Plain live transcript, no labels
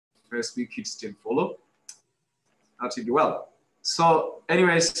Facebook, you'd still follow. That would be well. So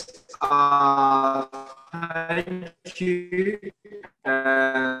anyways, thank you.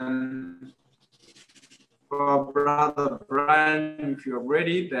 And for Brother Brian, if you're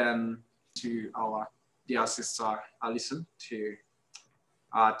ready, then to our dear sister Allison to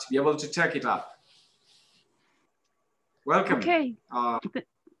be able to take it up. Welcome. Okay. Are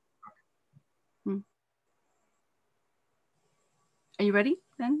you ready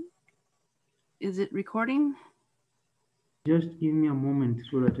then? Is it recording? Just give me a moment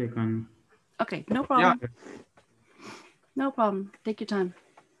so that I can. Okay, no problem. Yeah. No problem. Take your time.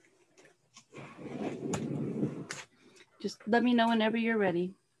 Just let me know whenever you're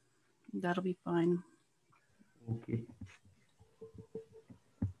ready. That'll be fine. Okay.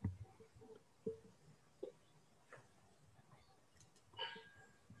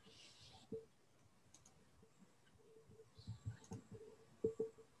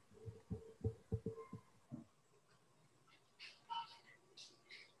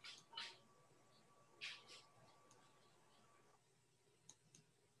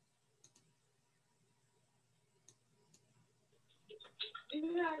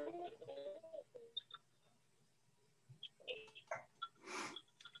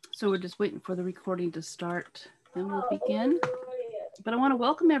 So we're just waiting for the recording to start and we'll begin. But I want to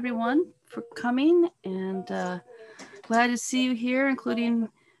welcome everyone for coming and glad to see you here, including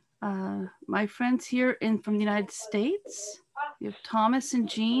my friends here from the United States. You have Thomas and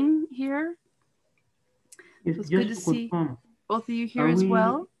Jean here. Yes, It's good to see both of you here as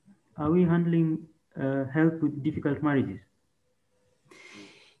well. Are we handling help with difficult marriages?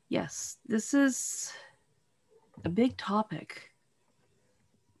 Yes, this is a big topic,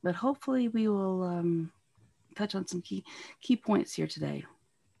 but hopefully we will touch on some key points here today.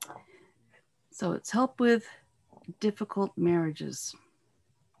 So it's help with difficult marriages.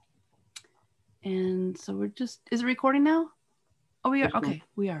 And so we're just, is it recording now? Oh, we are. Okay,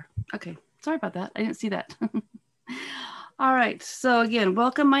 we are. Okay, sorry about that. I didn't see that. All right, so again,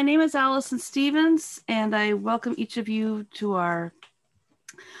 welcome. My name is Allison Stevens, and I welcome each of you to our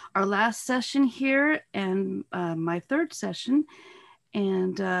last session here and my third session.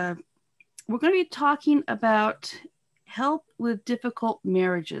 And we're going to be talking about help with difficult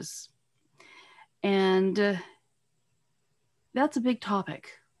marriages. And that's a big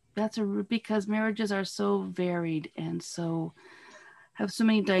topic. Because marriages are so varied and so have so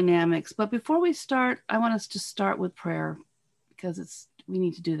many dynamics. But before we start, I want us to start with prayer because we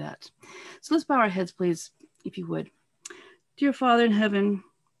need to do that. So let's bow our heads, please, if you would. Dear Father in heaven,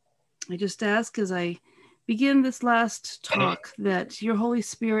 I just ask as I begin this last talk that your Holy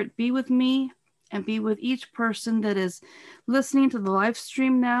Spirit be with me and be with each person that is listening to the live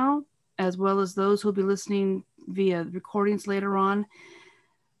stream now, as well as those who will be listening via recordings later on.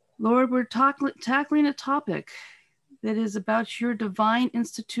 Lord, we're tackling a topic that is about your divine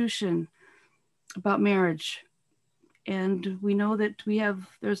institution, about marriage. And we know that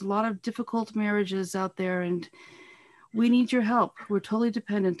there's a lot of difficult marriages out there, and we need your help. We're totally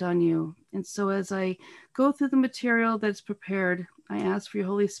dependent on you. And so as I go through the material that's prepared, I ask for your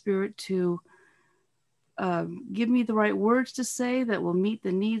Holy Spirit to give me the right words to say that will meet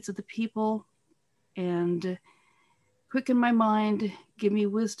the needs of the people and quicken my mind, give me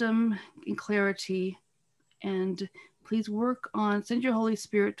wisdom and clarity, and please send your Holy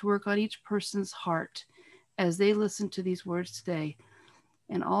Spirit to work on each person's heart as they listen to these words today.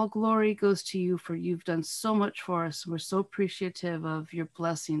 And all glory goes to you, for you've done so much for us. We're so appreciative of your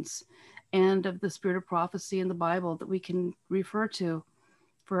blessings and of the spirit of prophecy in the Bible that we can refer to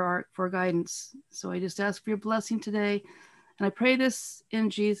for guidance. So I just ask for your blessing today. And I pray this in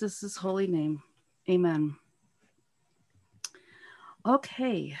Jesus' holy name. Amen.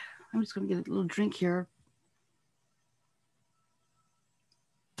 Okay, I'm just going to get a little drink here.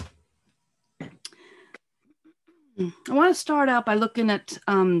 I want to start out by looking at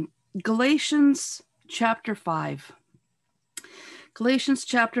Galatians chapter 5. Galatians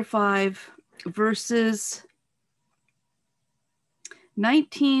chapter 5, verses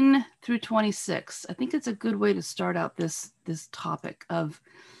 19 through 26. I think it's a good way to start out this topic of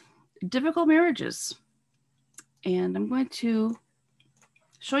difficult marriages. And I'm going to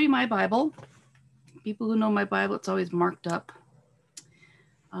show you my Bible. People who know my Bible, it's always marked up.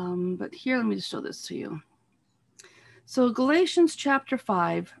 But here, let me just show this to you. So Galatians chapter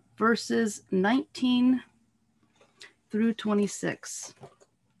 5, verses 19 through 26.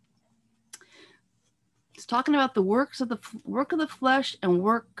 It's talking about the work of the flesh and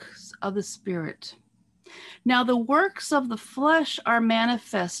works of the Spirit. Now the works of the flesh are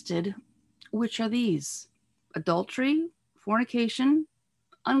manifested, which are these: adultery, fornication,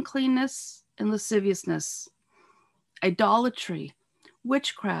 uncleanness and lasciviousness, idolatry,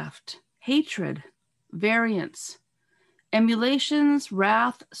 witchcraft, hatred, variance, emulations,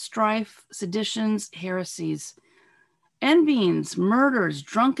 wrath, strife, seditions, heresies, envyings, murders,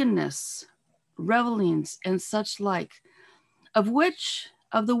 drunkenness, revelings, and such like, of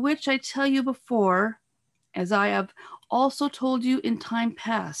the which I tell you before, as I have also told you in time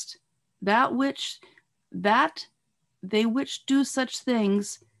past, that they which do such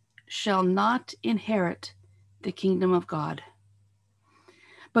things shall not inherit the kingdom of God.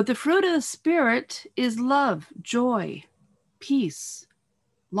 But the fruit of the Spirit is love, joy, peace,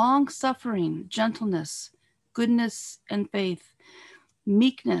 long-suffering, gentleness, goodness, and faith,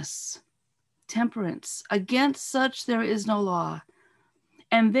 meekness, temperance. Against such there is no law.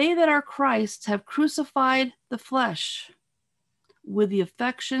 And they that are Christ's have crucified the flesh with the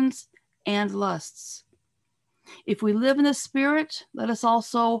affections and lusts. If we live in the Spirit, let us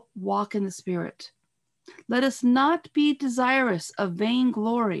also walk in the Spirit. Let us not be desirous of vain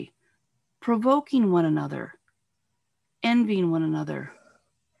glory, provoking one another, envying one another.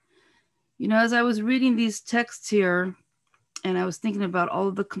 You know, as I was reading these texts here, and I was thinking about all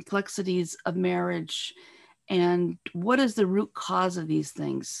of the complexities of marriage and what is the root cause of these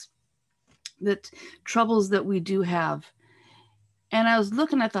things, that troubles that we do have. And I was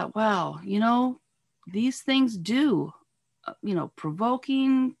looking, I thought, wow, you know, these things do, you know,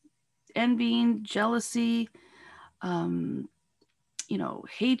 provoking, envying, jealousy, you know,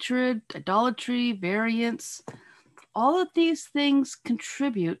 hatred, idolatry, variance, all of these things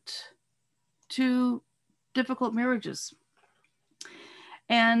contribute to difficult marriages.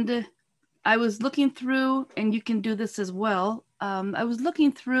 And I was looking through, and you can do this as well. I was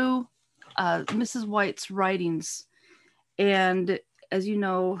looking through Mrs. White's writings, and as you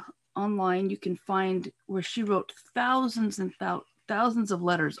know, online you can find where she wrote thousands and thousands of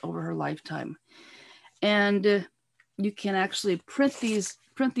letters over her lifetime, and you can actually print these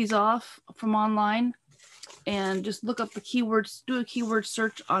off from online, and just look up the keywords, do a keyword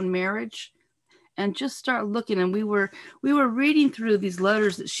search on marriage, and just start looking. And we were reading through these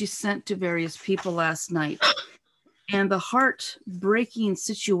letters that she sent to various people last night, and the heartbreaking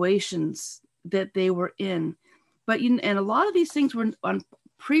situations that they were in. But and a lot of these things were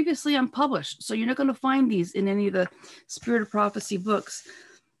previously unpublished, so you're not going to find these in any of the Spirit of Prophecy books.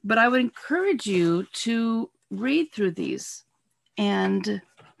 But I would encourage you to read through these. And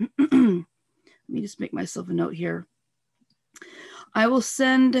let me just make myself a note here. I will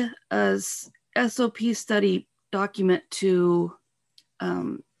send a SOP study document to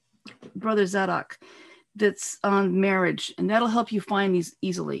Brother Zadok that's on marriage, and that'll help you find these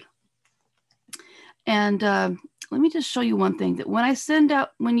easily. And let me just show you one thing, that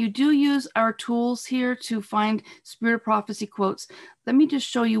when you do use our tools here to find Spirit of Prophecy quotes, let me just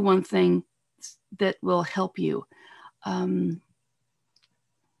show you one thing that will help you. Let's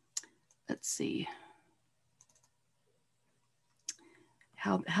see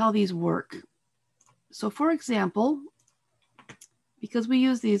how these work. So for example, because we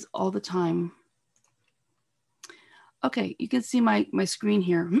use these all the time. Okay, you can see my screen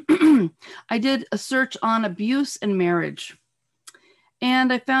here. I did a search on abuse and marriage,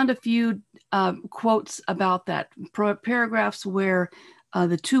 and I found a few quotes about that, paragraphs where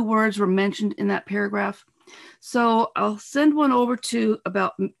the two words were mentioned in that paragraph. So I'll send one over to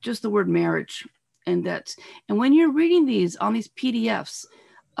about just the word marriage, and when you're reading these on these PDFs,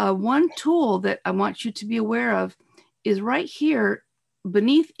 one tool that I want you to be aware of is right here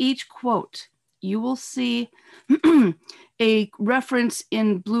beneath each quote. You will see a reference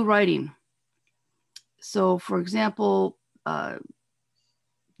in blue writing. So for example,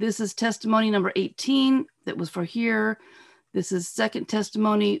 this is testimony number 18 that was for here. This is Second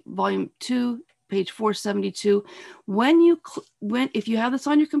Testimony, volume 2, page 472. If you have this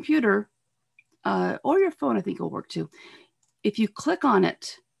on your computer or your phone, I think it'll work too. If you click on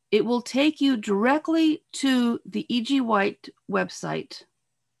it, it will take you directly to the E.G. White website,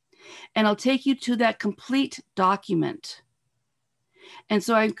 and I'll take you to that complete document. And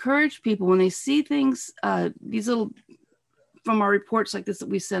so I encourage people, when they see things, these little, from our reports like this that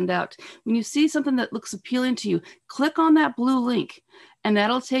we send out, when you see something that looks appealing to you, click on that blue link, and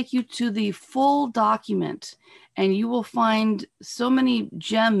that'll take you to the full document. And you will find so many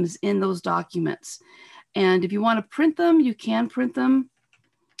gems in those documents. And if you want to print them, you can print them.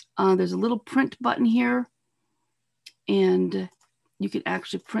 There's a little print button here, and you can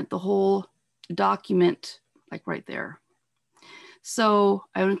actually print the whole document like right there. So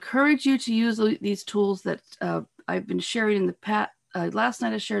I would encourage you to use these tools that I've been sharing in the past. Last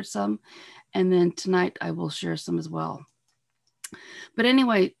night I shared some, and then tonight I will share some as well. But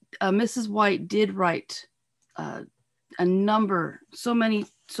anyway, Mrs. White did write a number, so many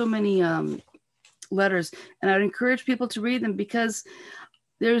letters, and I'd encourage people to read them, because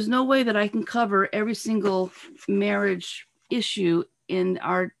there's no way that I can cover every single marriage issue in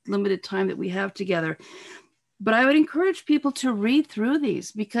our limited time that we have together. But I would encourage people to read through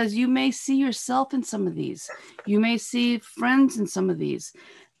these, because you may see yourself in some of these. You may see friends in some of these.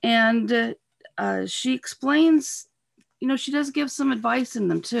 And she explains, you know, she does give some advice in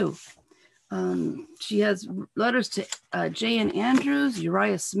them too. She has letters to J.N. Andrews,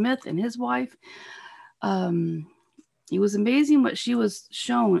 Uriah Smith, and his wife. It was amazing what she was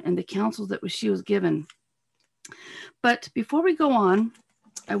shown and the counsels that she was given. But before we go on,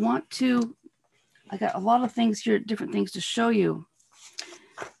 I got a lot of things here, different things to show you.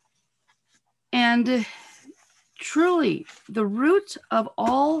 And truly, the root of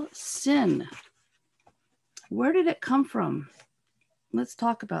all sin, where did it come from? Let's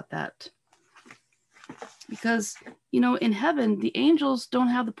talk about that. Because, you know, in heaven, the angels don't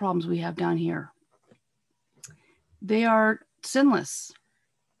have the problems we have down here. They are sinless.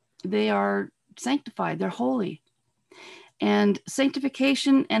 They are sanctified. They're holy. And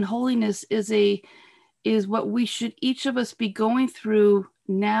sanctification and holiness is what we should each of us be going through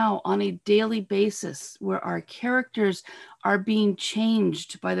now on a daily basis, where our characters are being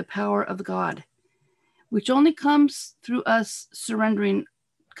changed by the power of God, which only comes through us surrendering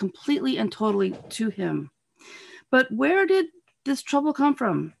completely and totally to him. But where did this trouble come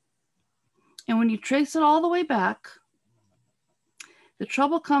from? And when you trace it all the way back, the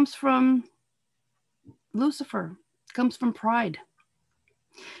trouble comes from Lucifer, comes from pride.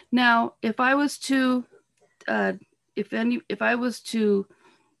 Now, if I was to go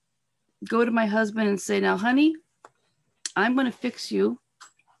to my husband and say, now, honey, I'm going to fix you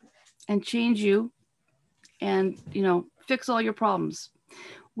and change you and, you know, fix all your problems.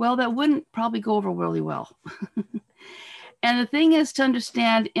 Well, that wouldn't probably go over really well. And the thing is to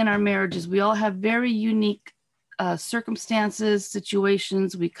understand, in our marriages, we all have very unique circumstances,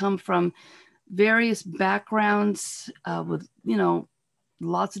 situations. We come from various backgrounds with, you know,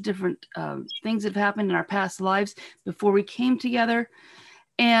 lots of different things that have happened in our past lives before we came together.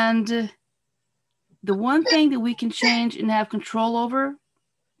 And the one thing that we can change and have control over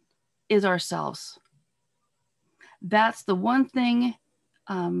is ourselves. That's the one thing.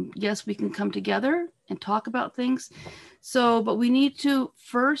 Yes, we can come together and talk about things. So, but we need to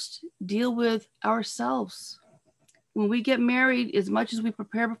first deal with ourselves. When we get married, as much as we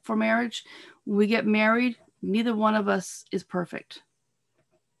prepare for marriage, when we get married, neither one of us is perfect.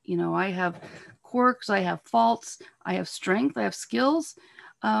 You know, I have quirks, I have faults, I have strength, I have skills.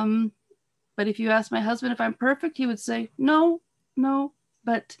 But if you ask my husband if I'm perfect, he would say, no.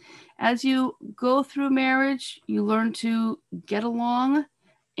 But as you go through marriage, you learn to get along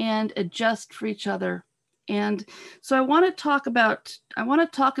and adjust for each other. And so I want to talk about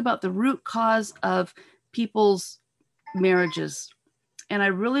the root cause of people's marriages. And I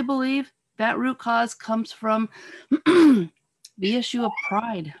really believe that root cause comes from the issue of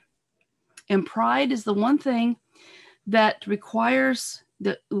pride. And pride is the one thing that requires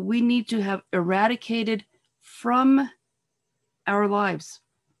that we need to have eradicated from our lives.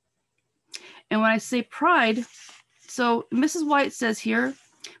 And when I say pride, so Mrs. White says here,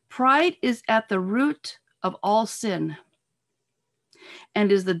 pride is at the root of all sin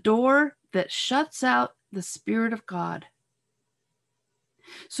and is the door that shuts out the Spirit of God.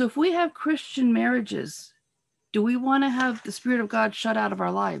 So if we have Christian marriages, do we want to have the Spirit of God shut out of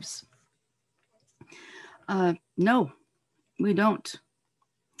our lives? No, we don't.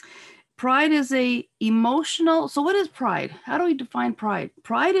 Pride is a emotional. So what is pride? How do we define pride?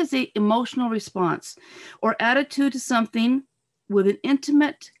 Pride is a emotional response or attitude to something with an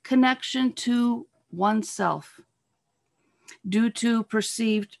intimate connection to oneself due to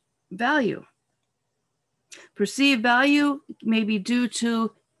perceived value. Perceived value may be due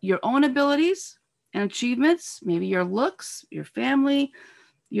to your own abilities and achievements, maybe your looks, your family,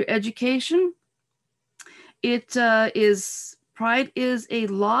 your education. Pride is a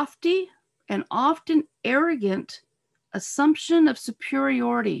lofty and often arrogant assumption of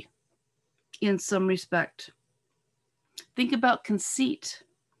superiority in some respect. Think about conceit.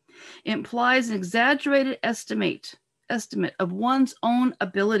 It implies an exaggerated estimate of one's own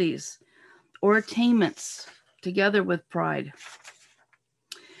abilities or attainments together with pride.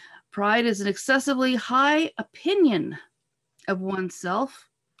 Pride is an excessively high opinion of oneself,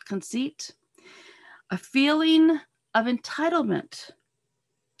 conceit, a feeling of entitlement.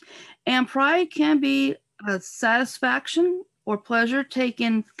 And pride can be a satisfaction or pleasure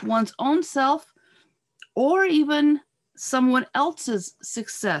taken one's own self or even someone else's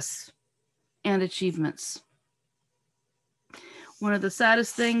success and achievements. One of the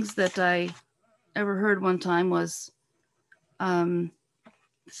saddest things that I ever heard one time was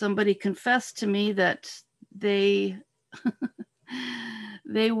somebody confessed to me that they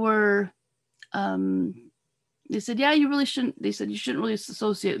they were they said, yeah, you really shouldn't. They said, you shouldn't really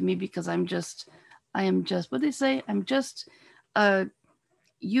associate with me because I am just, what they say? I'm just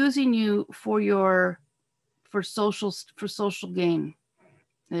using you for social gain.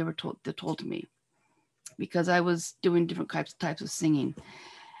 They told to me because I was doing different types of singing.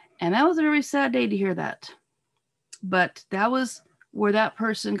 And that was a very sad day to hear that. But that was where that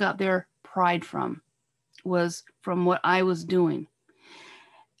person got their pride from, was from what I was doing.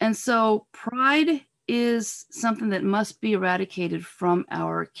 And so pride is something that must be eradicated from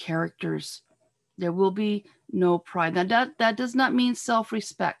our characters. There will be no pride. Now that does not mean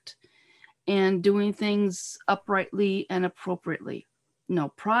self-respect and doing things uprightly and appropriately. No,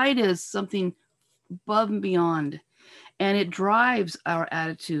 pride is something above and beyond, and it drives our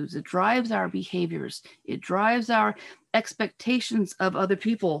attitudes. It drives our behaviors. It drives our expectations of other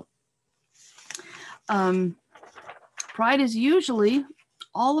people. Pride is usually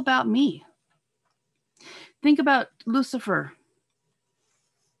all about me. Think about Lucifer.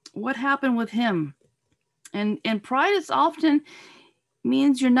 What happened with him? And pride is often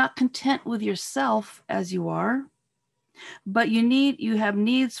means you're not content with yourself as you are, but you have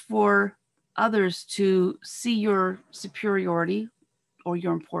needs for others to see your superiority or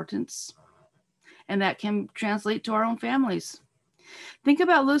your importance. And that can translate to our own families. Think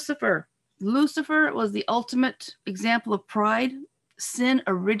about Lucifer. Lucifer was the ultimate example of pride. Sin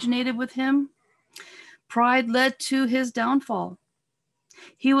originated with him. Pride led to his downfall.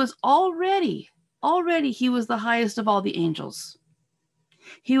 He was already he was the highest of all the angels.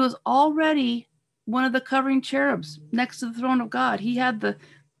 He was already one of the covering cherubs next to the throne of God. He had the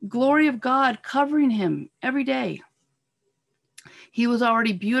glory of God covering him every day. He was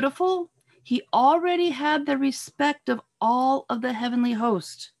already beautiful. He already had the respect of all of the heavenly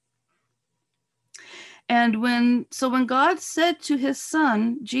host. And when God said to his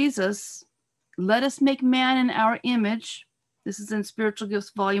son, Jesus, let us make man in our image, this is in Spiritual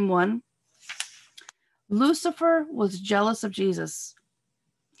Gifts, Volume 1, Lucifer was jealous of Jesus.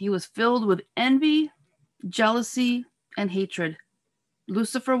 He was filled with envy, jealousy, and hatred.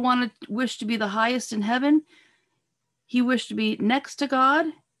 Lucifer wished to be the highest in heaven. He wished to be next to God,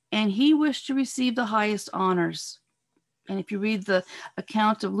 and he wished to receive the highest honors. And if you read the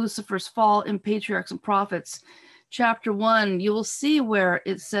account of Lucifer's fall in Patriarchs and Prophets, chapter 1, you will see where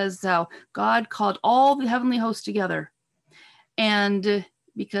it says how God called all the heavenly hosts together. And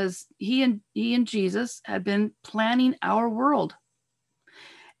because he and Jesus had been planning our world.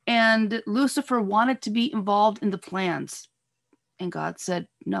 And Lucifer wanted to be involved in the plans. And God said,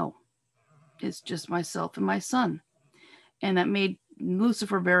 no, it's just myself and my son. And that made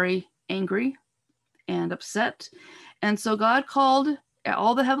Lucifer very angry and upset. And so God called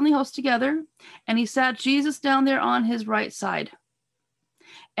all the heavenly hosts together, and he sat Jesus down there on his right side.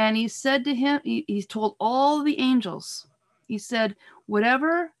 And he said to him, he told all the angels, he said,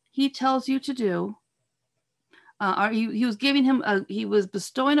 whatever he tells you to do, he was giving him, he was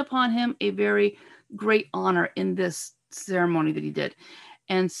bestowing upon him a very great honor in this ceremony that he did.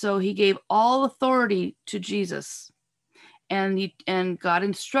 And so he gave all authority to Jesus. And God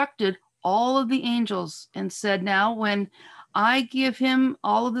instructed all of the angels and said, now when I give him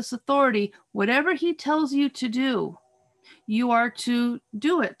all of this authority, whatever he tells you to do, you are to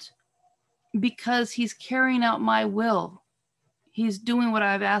do it because he's carrying out my will. He's doing what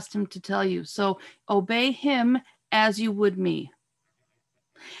I've asked him to tell you. So obey him as you would me.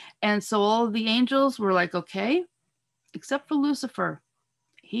 And so all of the angels were like, okay, except for Lucifer.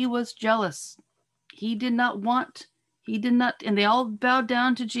 He was jealous. He did not, and they all bowed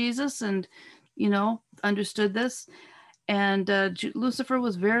down to Jesus and, understood this. And Lucifer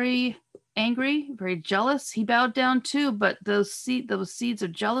was very angry, very jealous. He bowed down too, but those seeds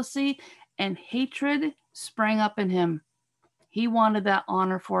of jealousy and hatred sprang up in him. He wanted that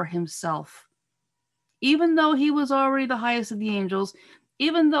honor for himself. Even though he was already the highest of the angels,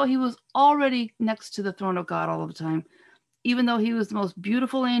 even though he was already next to the throne of God all the time, even though he was the most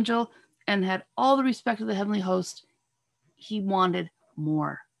beautiful angel and had all the respect of the heavenly host, he wanted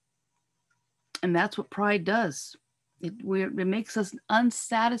more. And that's what pride does. It makes us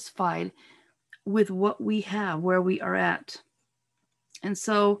unsatisfied with what we have, where we are at. And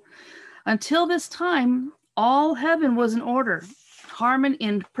so until this time, all heaven was in order,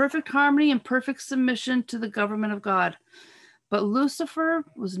 in perfect harmony and perfect submission to the government of God. But Lucifer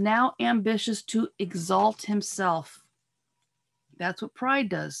was now ambitious to exalt himself. That's what pride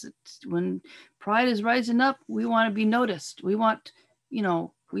does. When pride is rising up, we want to be noticed. We want,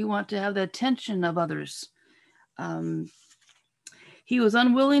 we want to have the attention of others. He was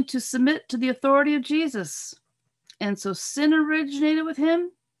unwilling to submit to the authority of Jesus. And so sin originated with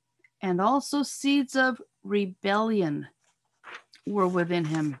him, and also seeds of rebellion were within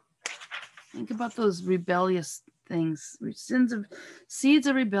him. Think about those rebellious things, seeds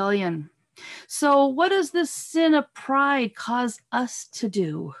of rebellion. So what does this sin of pride cause us to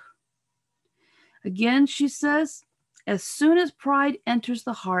do? Again, she says, as soon as pride enters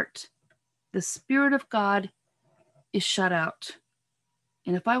the heart, the Spirit of God is shut out.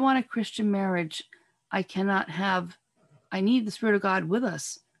 And if I want a Christian marriage, I need the Spirit of God with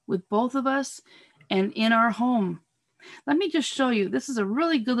us, with both of us, and in our home. Let me just show you. This is a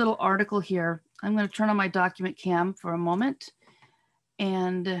really good little article here. I'm going to turn on my document cam for a moment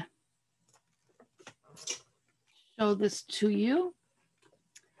and show this to you.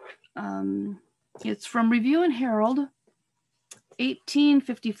 It's from Review and Herald,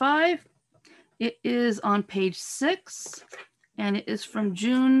 1855. It is on page 6, and it is from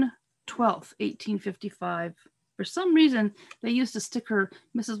June 12th, 1855. For some reason, they used to stick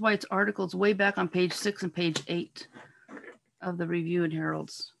Mrs. White's articles way back on page 6 and page 8 of the Review and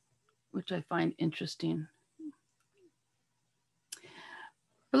Heralds, which I find interesting.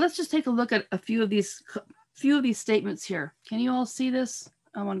 But let's just take a look at a few of these statements here. Can you all see this?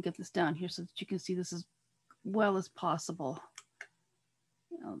 I want to get this down here so that you can see this as well as possible.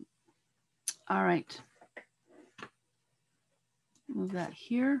 All right. Move that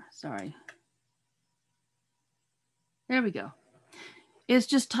here. Sorry. There we go. It's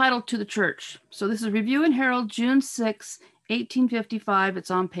just titled To the Church. So this is Review and Herald, June 6, 1855.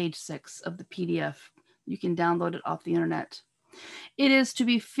 It's on page 6 of the PDF. You can download it off the internet. It is to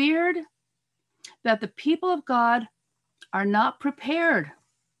be feared that the people of God are not prepared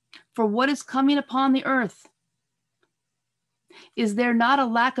for what is coming upon the earth. Is there not a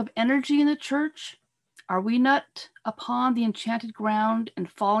lack of energy in the church? Are we not upon the enchanted ground and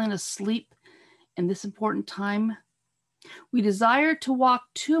falling asleep in this important time? We desire to walk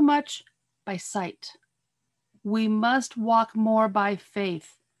too much by sight. We must walk more by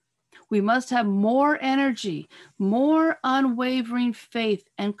faith. We must have more energy, more unwavering faith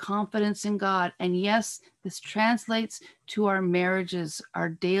and confidence in God. And yes, this translates to our marriages, our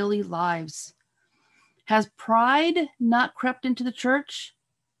daily lives. Has pride not crept into the church?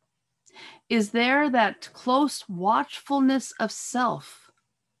 Is there that close watchfulness of self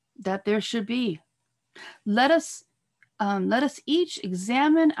that there should be? Let us each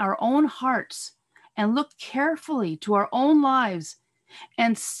examine our own hearts and look carefully to our own lives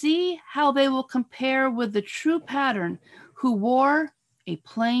and see how they will compare with the true pattern who wore a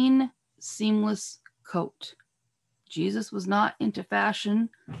plain, seamless coat. Jesus was not into fashion.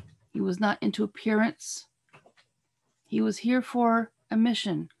 He was not into appearance. He was here for a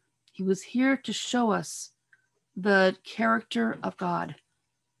mission. He was here to show us the character of God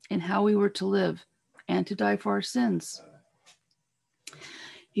and how we were to live and to die for our sins.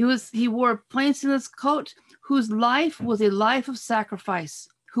 He wore a plain, seamless coat whose life was a life of sacrifice,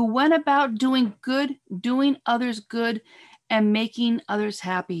 who went about doing good, doing others good, and making others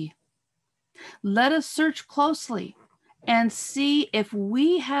happy. Let us search closely and see if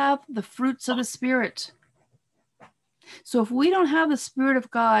we have the fruits of the Spirit. So if we don't have the Spirit of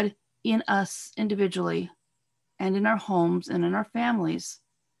God in us individually and in our homes and in our families,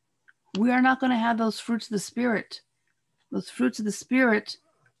 we are not going to have those fruits of the Spirit. Those fruits of the Spirit,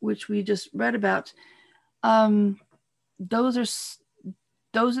 which we just read about, those are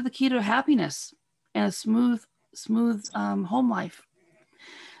the key to happiness and a smooth home life.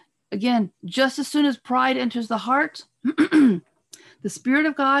 Again, just as soon as pride enters the heart, the Spirit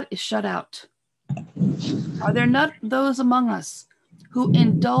of God is shut out. Are there not those among us who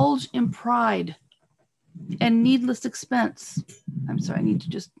indulge in pride and needless expense? I'm sorry, I need to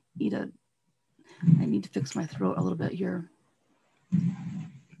just I need to fix my throat a little bit here.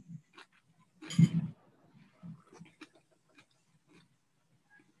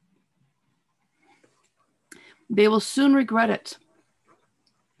 They will soon regret it.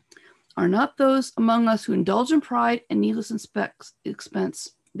 Are not those among us who indulge in pride and needless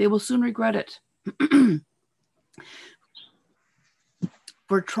expense? They will soon regret it.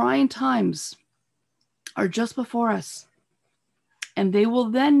 For trying times are just before us, and they will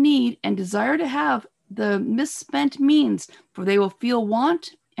then need and desire to have the misspent means, for they will feel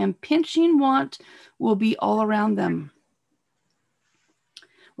want, and pinching want will be all around them.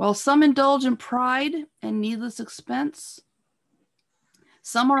 While some indulge in pride and needless expense,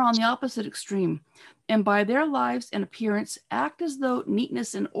 some are on the opposite extreme and by their lives and appearance act as though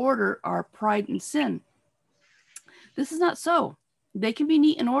neatness and order are pride and sin. This is not so. They can be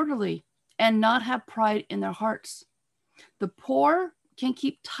neat and orderly and not have pride in their hearts. The poor can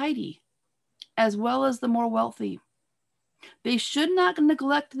keep tidy as well as the more wealthy. They should not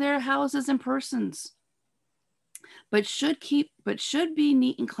neglect their houses and persons, but should be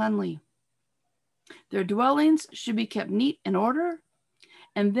neat and cleanly. Their dwellings should be kept neat and order,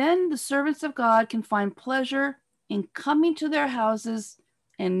 and then the servants of God can find pleasure in coming to their houses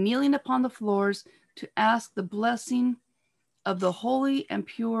and kneeling upon the floors to ask the blessing of the holy and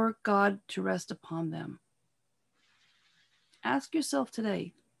pure God to rest upon them. Ask yourself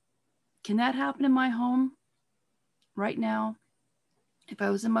today, can that happen in my home right now? If I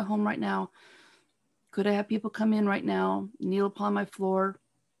was in my home right now, could I have people come in right now, kneel upon my floor,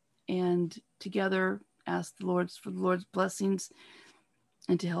 and together ask the Lord for the Lord's blessings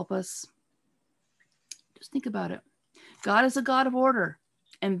and to help us? Just think about it. God is a God of order,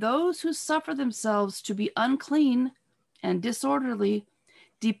 and those who suffer themselves to be unclean and disorderly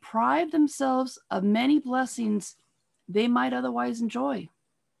deprive themselves of many blessings they might otherwise enjoy.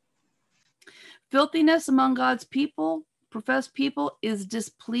 Filthiness among God's people, professed people, is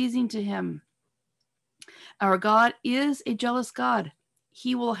displeasing to him. Our God is a jealous God.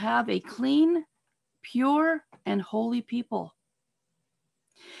 He will have a clean, pure, and holy people.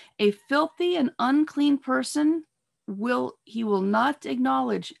 A filthy and unclean person he will not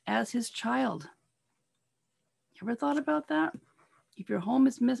acknowledge as his child. You ever thought about that? If your home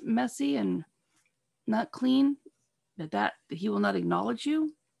is messy and not clean, that he will not acknowledge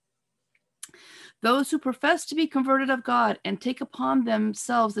you. Those who profess to be converted of God and take upon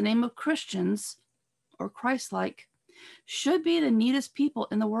themselves the name of Christians or Christ-like should be the neatest people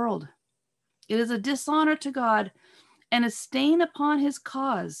in the world. It is a dishonor to God and a stain upon his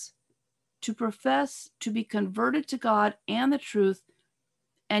cause to profess to be converted to God and the truth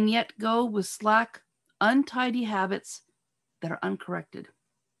and yet go with slack, untidy habits that are uncorrected.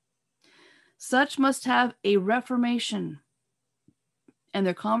 Such must have a reformation, and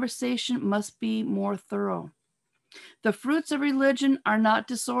their conversation must be more thorough. The fruits of religion are not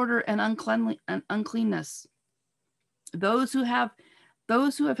disorder and uncleanness. Those who have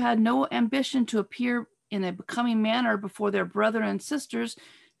had no ambition to appear in a becoming manner before their brethren and sisters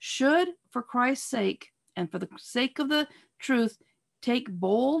should, for Christ's sake and for the sake of the truth, take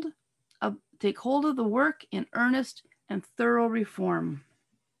hold of the work in earnest and thorough reform.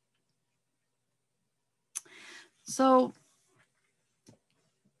 So,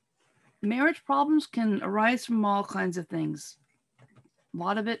 marriage problems can arise from all kinds of things. A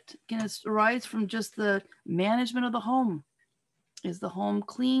lot of it can arise from just the management of the home. Is the home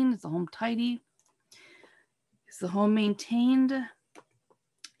clean? Is the home tidy? Is the home maintained?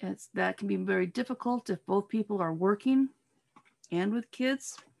 That can be very difficult if both people are working and with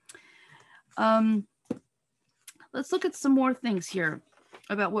kids. Let's look at some more things here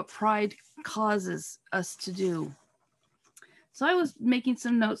about what pride causes us to do. So I was making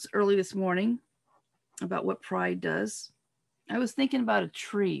some notes early this morning about what pride does. I was thinking about a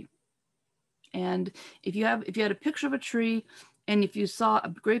tree. And if you had a picture of a tree, and if you saw a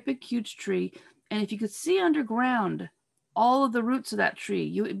great big huge tree, and if you could see underground all of the roots of that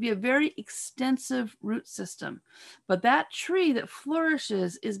tree, it would be a very extensive root system. But that tree that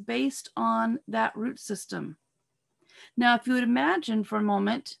flourishes is based on that root system. Now, if you would imagine for a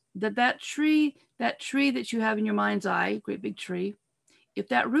moment that tree that you have in your mind's eye, great big tree, if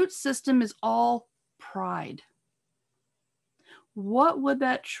that root system is all pride, what would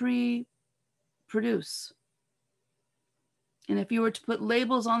that tree produce? And if you were to put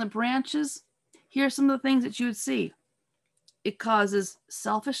labels on the branches, here's some of the things that you would see. It causes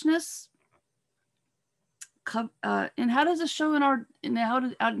selfishness. And how does this show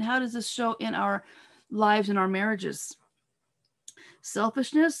how does this show in our lives and our marriages?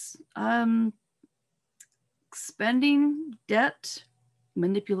 Selfishness, spending, debt,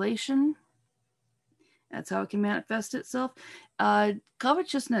 manipulation. That's how it can manifest itself.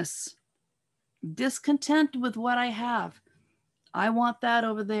 Covetousness, discontent with what I have. I want that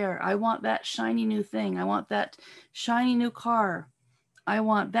over there. I want that shiny new thing. I want that shiny new car. I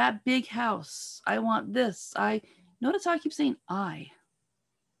want that big house. I want this. Notice how I keep saying I.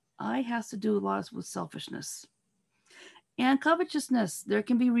 I has to do a lot with selfishness. And covetousness. There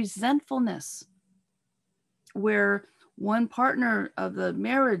can be resentfulness where one partner of the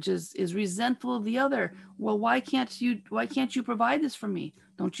marriage is resentful of the other. Well, why can't you provide this for me?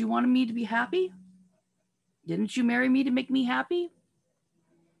 Don't you want me to be happy? Didn't you marry me to make me happy?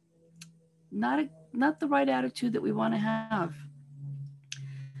 Not the right attitude that we want to have.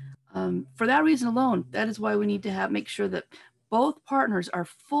 For that reason alone, that is why we need to make sure that both partners are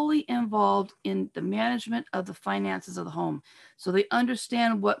fully involved in the management of the finances of the home. So they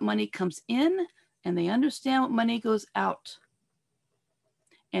understand what money comes in and they understand what money goes out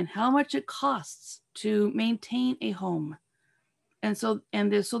and how much it costs to maintain a home. And so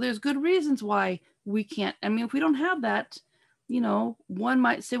there's good reasons why we can't. I mean, if we don't have that, one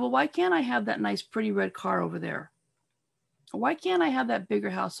might say, well, why can't I have that nice, pretty red car over there? Why can't I have that bigger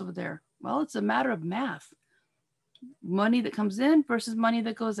house over there? Well, it's a matter of math. Money that comes in versus money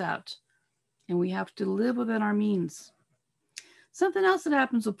that goes out. And we have to live within our means. Something else that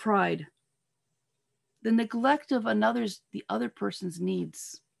happens with pride, the neglect of the other person's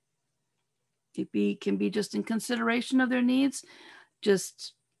needs. It can be just in consideration of their needs.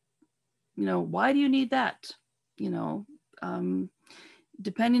 Just, why do you need that?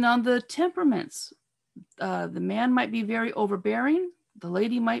 Depending on the temperaments, the man might be very overbearing. The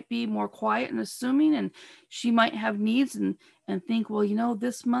lady might be more quiet and assuming, and she might have needs and think, well,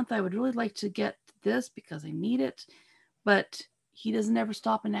 this month I would really like to get this because I need it. But he doesn't ever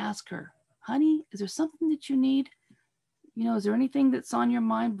stop and ask her, honey, is there something that you need? Is there anything that's on your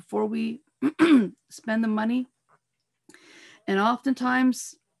mind before we spend the money? And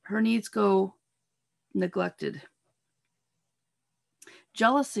oftentimes her needs go neglected.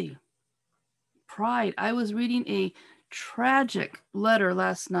 Jealousy, pride. I was reading a tragic letter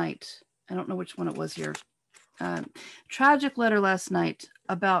last night. I don't know which one it was here. Tragic letter last night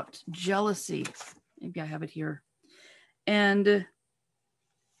about jealousy. Maybe I have it here. And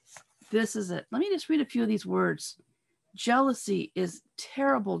this is it. Let me just read a few of these words. Jealousy is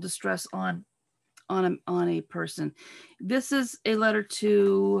terrible distress on a person. This is a letter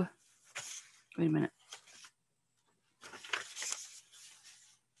to, wait a minute.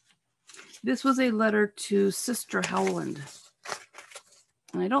 This was a letter to Sister Howland.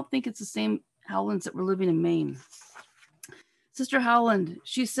 And I don't think it's the same Howlands that were living in Maine. Sister Howland,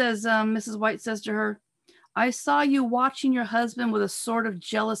 she says, Mrs. White says to her, I saw you watching your husband with a sort of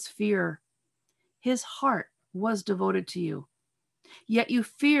jealous fear. His heart was devoted to you. Yet you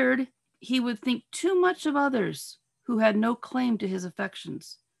feared he would think too much of others who had no claim to his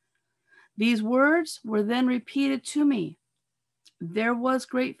affections. These words were then repeated to me. There was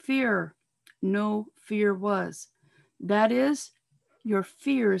great fear. No fear was. That is, your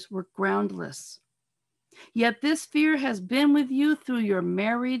fears were groundless. Yet this fear has been with you through your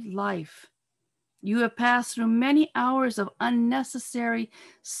married life. You have passed through many hours of unnecessary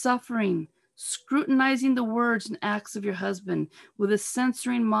suffering, scrutinizing the words and acts of your husband with a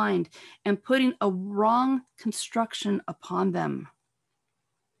censoring mind and putting a wrong construction upon them.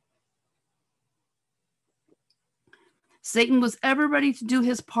 Satan was ever ready to do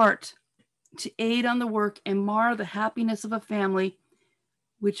his part to aid on the work and mar the happiness of a family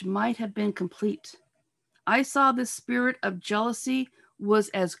which might have been complete. I saw this spirit of jealousy was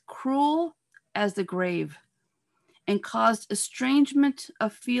as cruel as the grave and caused estrangement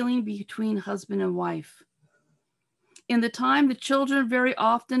of feeling between husband and wife. In time, the children very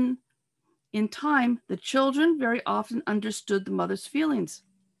often understood the mother's feelings.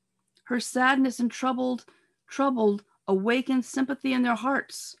 Her sadness and troubled awakened sympathy in their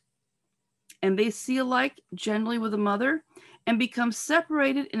hearts. And they see alike generally with the mother and become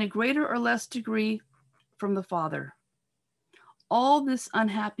separated in a greater or less degree from the father. All this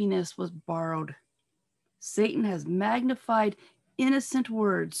unhappiness was borrowed. Satan has magnified innocent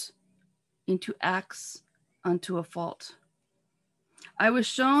words into acts unto a fault. I was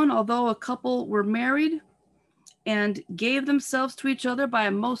shown, although a couple were married and gave themselves to each other by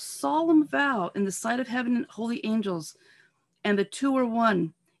a most solemn vow in the sight of heaven and holy angels, and the two were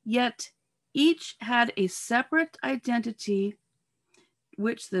one, yet each had a separate identity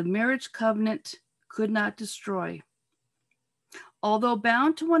which the marriage covenant could not destroy. Although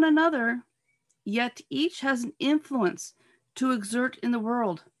bound to one another, yet each has an influence to exert in the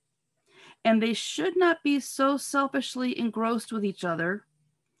world. And they should not be so selfishly engrossed with each other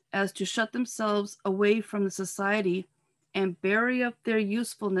as to shut themselves away from the society and bury up their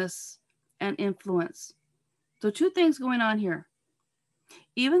usefulness and influence. So two things going on here.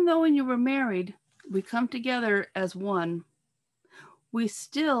 Even though when you were married, we come together as one, we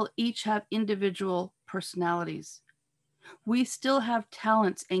still each have individual personalities. We still have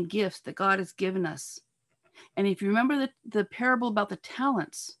talents and gifts that God has given us. And if you remember the parable about the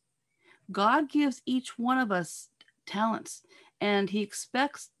talents, God gives each one of us talents and he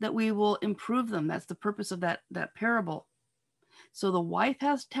expects that we will improve them. That's the purpose of that parable. So the wife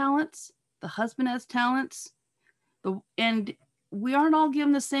has talents, the husband has talents, and we aren't all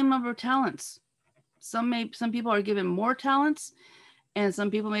given the same number of talents. Some people are given more talents And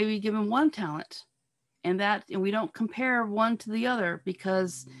some people may be given 1 talent, and we don't compare one to the other,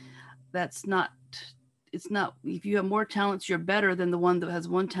 because it's not, if you have more talents, you're better than the one that has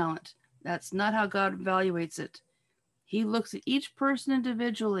 1 talent. That's not how God evaluates it. He looks at each person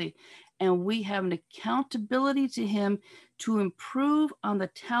individually, and we have an accountability to him to improve on the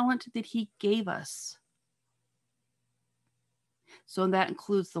talent that he gave us. So that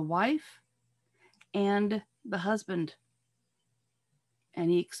includes the wife and the husband. And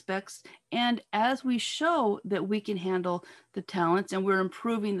he expects, and as we show that we can handle the talents and we're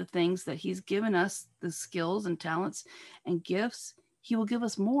improving the things that he's given us, the skills and talents and gifts, he will give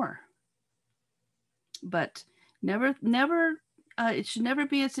us more. But never, it should never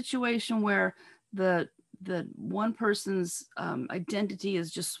be a situation where the one person's identity is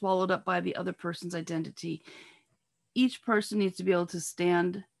just swallowed up by the other person's identity. Each person needs to be able to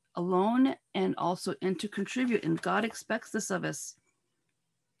stand alone and to contribute. And God expects this of us.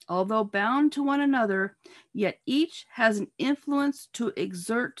 Although bound to one another, yet each has an influence to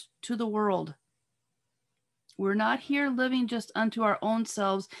exert to the world. We're not here living just unto our own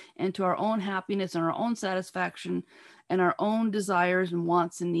selves and to our own happiness and our own satisfaction and our own desires and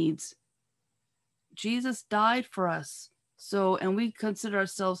wants and needs. Jesus died for us. So, and we consider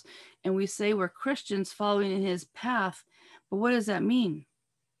ourselves, and we say we're Christians following in his path. But what does that mean?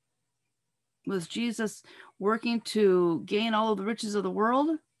 Was Jesus working to gain all of the riches of the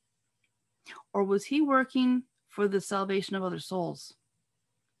world? Or was he working for the salvation of other souls?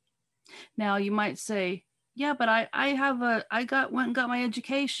 Now you might say, yeah, but I went and got my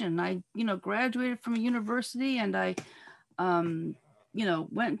education. I, graduated from a university, and I,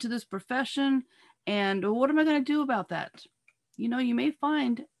 went into this profession, and what am I going to do about that? You may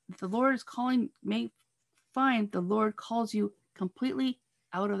find the Lord is calling, the Lord calls you completely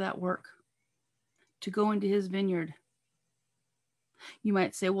out of that work to go into his vineyard. You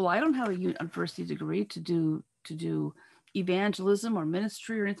might say, well, I don't have a university degree to do evangelism or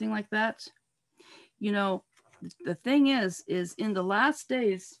ministry or anything like that. The thing is in the last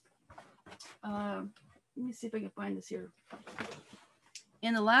days, let me see if I can find this here.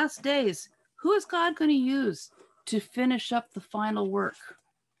 In the last days, who is God going to use to finish up the final work?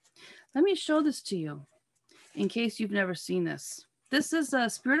 Let me show this to you in case you've never seen this. This is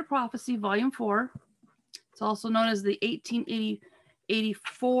Spirit of Prophecy, Volume 4. It's also known as the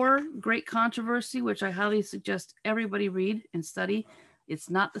 1884 Great Controversy, which I highly suggest everybody read and study.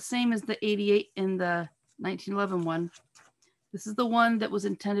 It's not the same as the 88 in the 1911 one. This is the one that was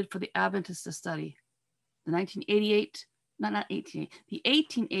intended for the Adventists to study. The 1888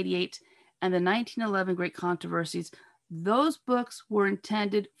 and the 1911 Great Controversies. Those books were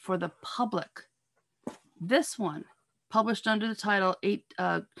intended for the public. This one, published under the title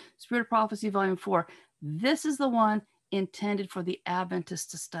Spirit of Prophecy, Volume 4, this is the one intended for the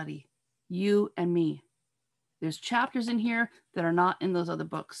Adventists to study, you and me. There's chapters in here that are not in those other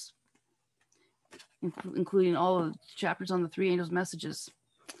books, including all of the chapters on the 3 angels' messages.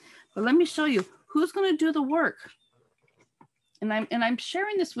 But let me show you who's going to do the work. And I'm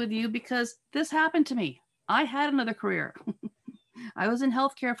sharing this with you because this happened to me. I had another career. I was in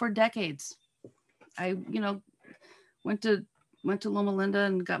healthcare for decades. I, went to Loma Linda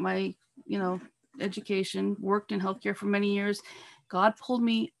and got my, education, worked in healthcare for many years. God pulled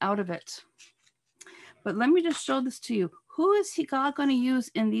me out of it. But let me just show this to you. Who is God going to use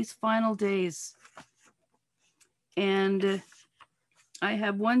in these final days? And I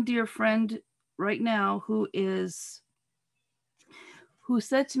have one dear friend right now who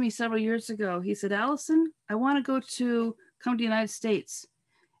said to me several years ago, he said, Allison, I want to come to the United States.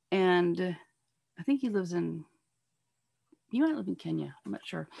 And I think he might live in Kenya. I'm not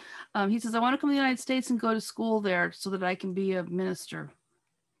sure. He says, I want to come to the United States and go to school there so that I can be a minister.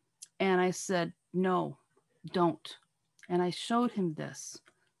 And I said, no, don't. And I showed him this.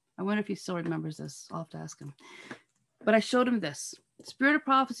 I wonder if he still remembers this. I'll have to ask him. But I showed him this. Spirit of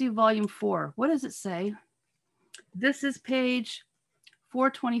Prophecy, Volume 4. What does it say? This is page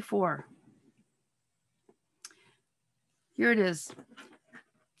 424. Here it is.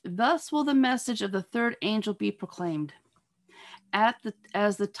 Thus will the message of the third angel be proclaimed.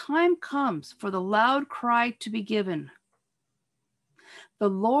 As the time comes for the loud cry to be given, the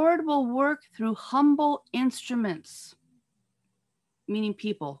Lord will work through humble instruments, meaning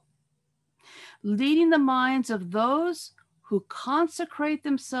people, leading the minds of those who consecrate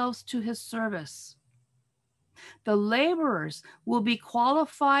themselves to his service. The laborers will be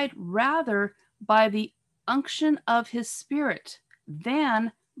qualified rather by the unction of his Spirit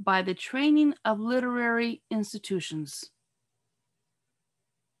than by the training of literary institutions.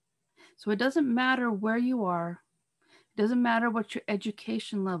 So it doesn't matter where you are. It Doesn't matter what your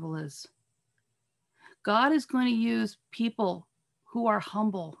education level is. God is going to use people who are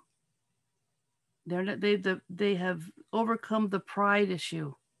humble. They have overcome the pride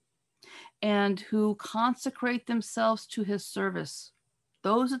issue and who consecrate themselves to his service.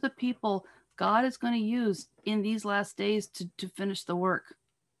 Those are the people God is going to use in these last days to finish the work.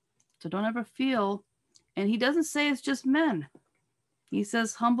 So don't ever feel, and he doesn't say it's just men. He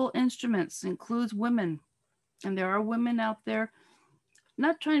says humble instruments, includes women. And there are women out there,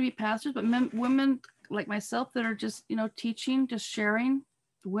 not trying to be pastors, but women like myself that are just, teaching, just sharing.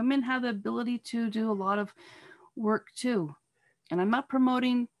 Women have the ability to do a lot of work too. And I'm not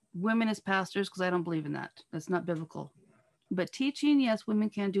promoting women as pastors because I don't believe in that. That's not biblical. But teaching, yes, women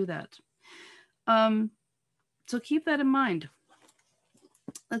can do that. So keep that in mind.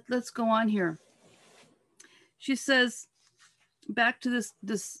 Let's go on here. She says, back to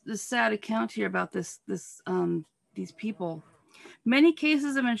this sad account here about these people. Many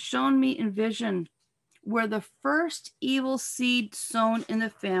cases have been shown me in vision where the first evil seed sown in the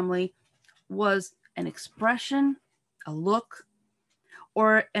family was an expression, a look,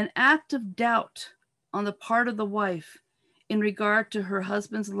 or an act of doubt on the part of the wife in regard to her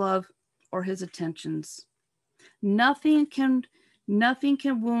husband's love or his attentions. Nothing can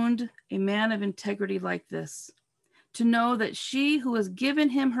wound a man of integrity like this. To know that she who has given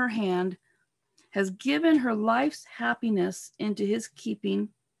him her hand has given her life's happiness into his keeping,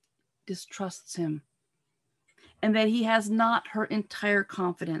 distrusts him, and that he has not her entire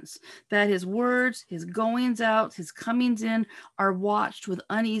confidence, that his words, his goings out, his comings in are watched with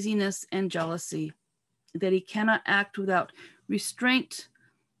uneasiness and jealousy, that he cannot act without restraint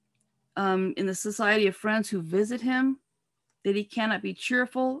in the society of friends who visit him, that he cannot be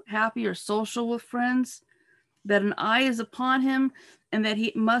cheerful, happy, or social with friends, that an eye is upon him, and that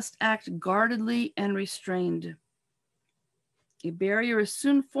he must act guardedly and restrained. A barrier is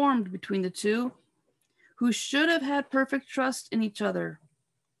soon formed between the two, who should have had perfect trust in each other.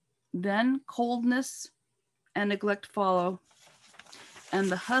 Then coldness and neglect follow, and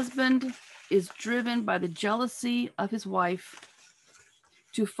the husband is driven by the jealousy of his wife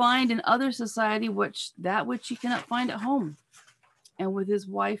to find in other society that which he cannot find at home and with his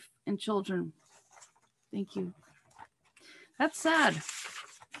wife and children. Thank you. That's sad.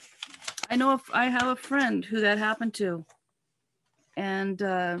 I know if I have a friend who that happened to, and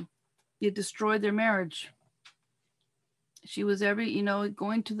it destroyed their marriage. She was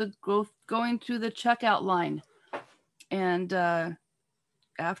going to the checkout line, and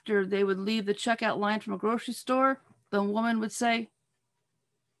after they would leave the checkout line from a grocery store, the woman would say,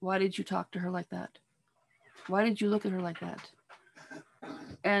 "Why did you talk to her like that? Why did you look at her like that?"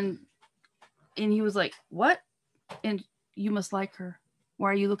 And he was like, "What?" And "You must like her.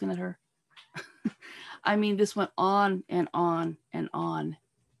 Why are you looking at her?" I mean, this went on and on and on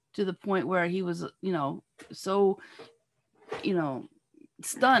to the point where he was, so,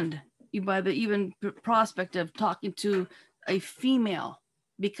 stunned by the even prospect of talking to a female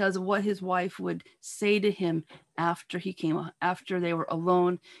because of what his wife would say to him after they were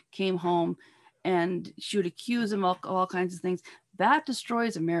alone, came home, and she would accuse him of all kinds of things. That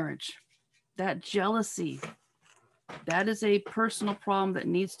destroys a marriage. That jealousy, that is a personal problem that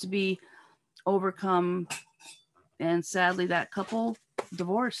needs to be overcome. And sadly, that couple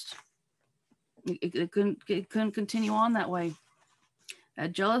divorced. It couldn't continue on that way.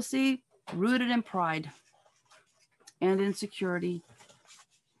 That jealousy rooted in pride and insecurity.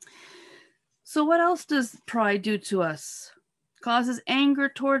 So what else does pride do to us? Causes anger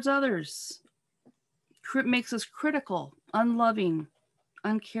towards others. Makes us critical, unloving,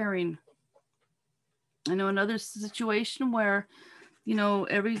 uncaring. I know another situation where,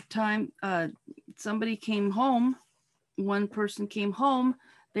 every time somebody came home, one person came home,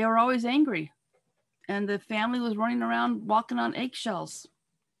 they were always angry. And the family was running around walking on eggshells.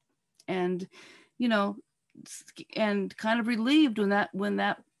 And, and kind of relieved when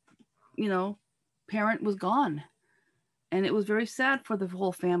that parent was gone. And it was very sad for the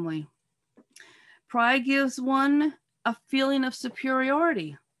whole family. Pride gives one a feeling of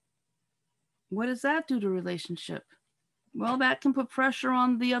superiority. What does that do to a relationship? Well, that can put pressure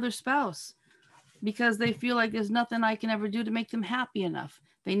on the other spouse because they feel like there's nothing I can ever do to make them happy enough.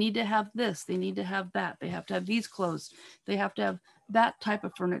 They need to have this. They need to have that. They have to have these clothes. They have to have that type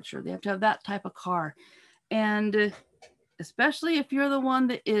of furniture. They have to have that type of car. And especially if you're the one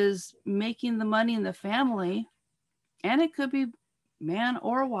that is making the money in the family, and it could be man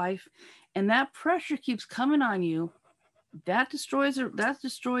or wife, and that pressure keeps coming on you, that destroys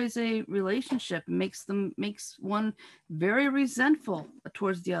a relationship and makes one very resentful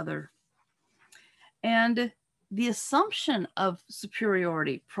towards the other. And the assumption of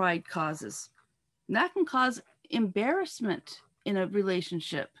superiority pride causes. And that can cause embarrassment in a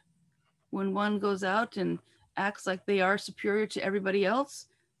relationship when one goes out and acts like they are superior to everybody else,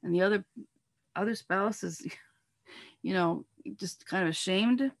 and the other spouse is, you know, just kind of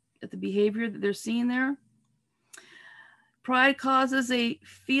ashamed at the behavior that they're seeing there. Pride causes a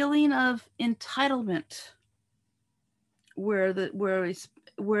feeling of entitlement where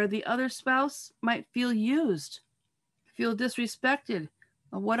the other spouse might feel used, feel disrespected.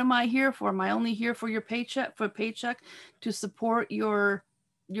 What am I here for? Am I only here for your paycheck, to support your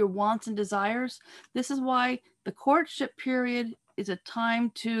wants and desires? This is why the courtship period is a time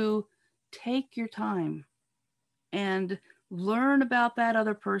to take your time and learn about that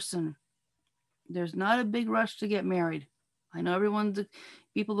other person. There's not a big rush to get married. I know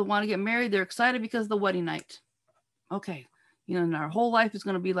people that want to get married, they're excited because of the wedding night. Okay, you know, and our whole life is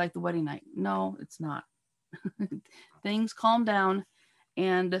going to be like the wedding night. No, it's not. Things calm down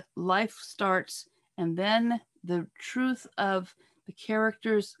and life starts, and then the truth of the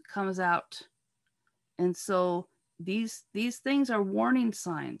characters comes out. And so these things are warning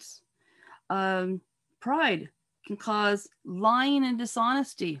signs. Pride can cause lying and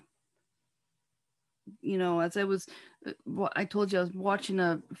dishonesty. You know, as I told you, I was watching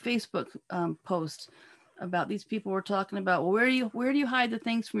a Facebook post about these people were talking about, well, where do you hide the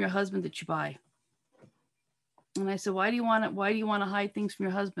things from your husband that you buy? And I said, why do you want to hide things from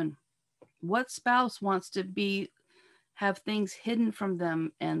your husband? What spouse wants to have things hidden from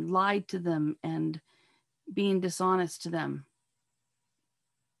them and lied to them and being dishonest to them?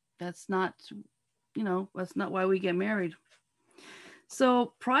 That's not why we get married.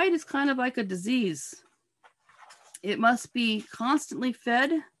 So pride is kind of like a disease. It must be constantly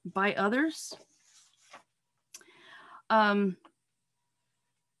fed by others.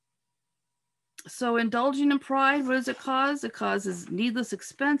 So indulging in pride, what does it cause? It causes needless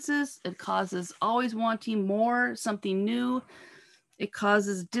expenses. It causes always wanting more, something new. It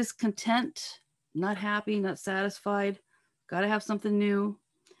causes discontent, not happy, not satisfied. Got to have something new.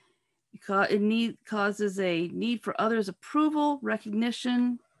 It causes a need for others' approval,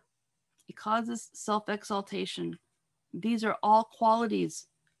 recognition. It causes self-exaltation. These are all qualities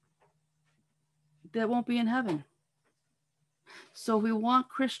that won't be in heaven. So we want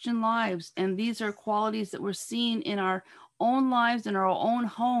Christian lives, and these are qualities that we're seeing in our own lives, in our own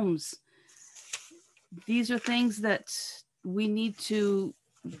homes. These are things that we need to,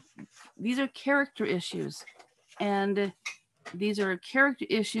 these are character issues, and these are character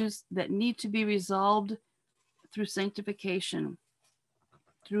issues that need to be resolved through sanctification,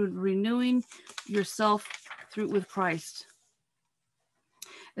 through renewing yourself with Christ.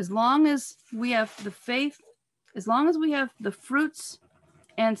 As long as we have the faith, as long as we have the fruits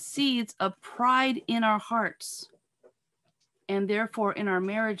and seeds of pride in our hearts, and therefore in our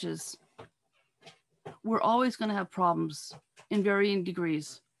marriages, we're always going to have problems in varying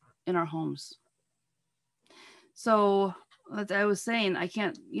degrees in our homes. So, as I was saying, I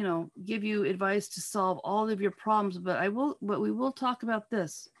can't, give you advice to solve all of your problems, but we will talk about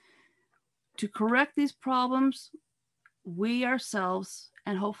this. To correct these problems, we ourselves,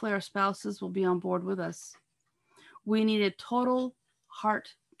 and hopefully our spouses will be on board with us. We need a total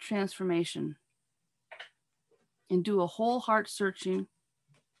heart transformation and do a whole heart searching.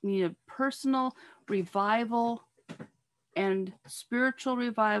 We need a personal revival and spiritual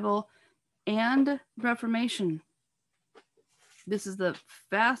revival and reformation. This is the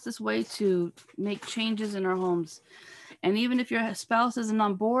fastest way to make changes in our homes. And even if your spouse isn't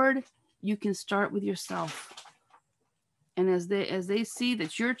on board, you can start with yourself. And as they see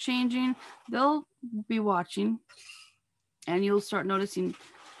that you're changing, they'll be watching, and you'll start noticing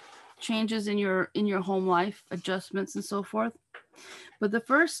changes in your home life, adjustments and so forth. But the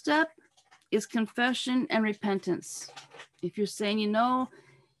first step is confession and repentance. If you're saying,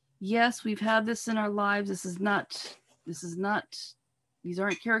 yes, we've had this in our lives, these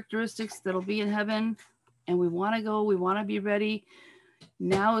aren't characteristics that'll be in heaven, and we want to go, we want to be ready.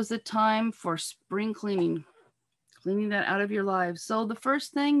 Now is the time for spring cleaning that out of your lives. So the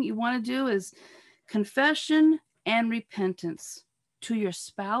first thing you want to do is confession and repentance to your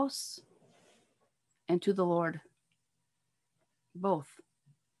spouse and to the Lord. Both.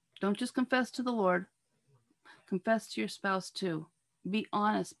 Don't just confess to the Lord. Confess to your spouse too. Be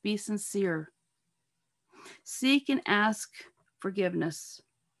honest, be sincere. Seek and ask forgiveness.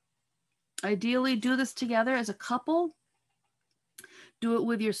 Ideally, do this together as a couple. Do it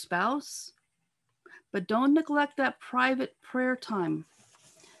with your spouse. But don't neglect that private prayer time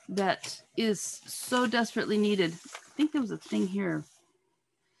that is so desperately needed. I think there was a thing here.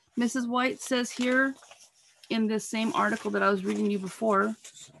 Mrs. White says here in this same article that I was reading you before.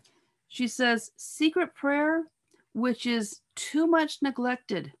 She says, secret prayer, which is too much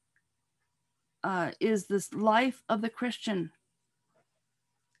neglected, is this life of the Christian.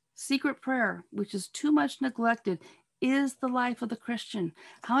 Secret prayer, which is too much neglected, is the life of the Christian.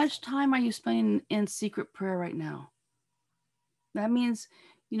 How much time are you spending in secret prayer right now? That means,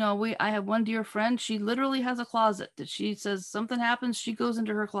 you know, I have one dear friend, she literally has a closet that she says something happens, she goes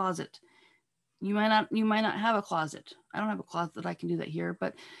into her closet. You might not have a closet. I don't have a closet that I can do that here,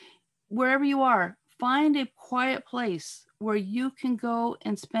 but wherever you are, find a quiet place where you can go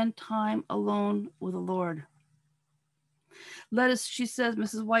and spend time alone with the Lord. She says,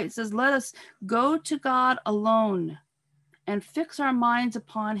 Mrs. White says, let us go to God alone and fix our minds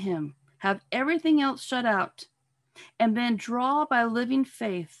upon him, have everything else shut out, and then draw by living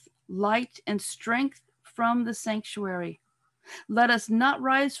faith, light, and strength from the sanctuary. Let us not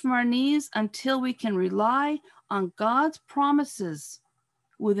rise from our knees until we can rely on God's promises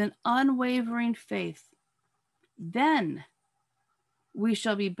with an unwavering faith. Then we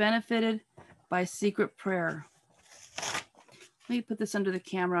shall be benefited by secret prayer. Let me put this under the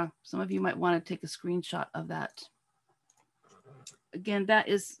camera. Some of you might want to take a screenshot of that. Again, that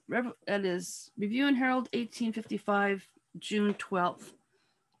is Review and Herald 1855, June 12th.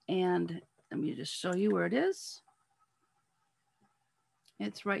 And let me just show you where it is.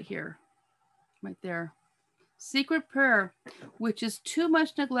 It's right here, right there. Secret prayer, which is too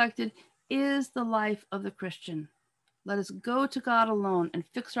much neglected, is the life of the Christian. Let us go to God alone and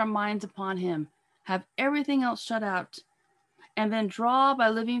fix our minds upon him, have everything else shut out, and then draw by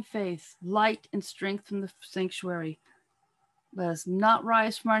living faith, light, and strength from the sanctuary. Let us not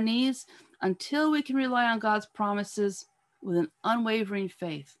rise from our knees until we can rely on God's promises with an unwavering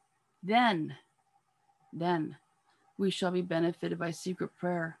faith. Then we shall be benefited by secret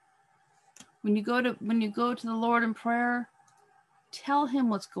prayer. When you go to the Lord in prayer, tell him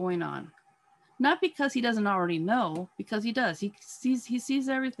what's going on. Not because he doesn't already know, because he does. He sees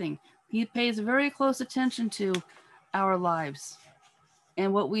everything. He pays very close attention to our lives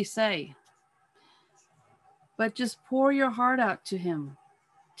and what we say. But just pour your heart out to him.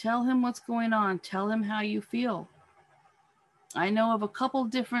 Tell him what's going on. Tell him how you feel. I know of a couple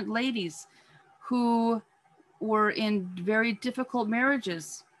different ladies who were in very difficult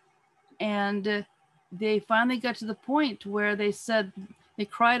marriages, and they finally got to the point where they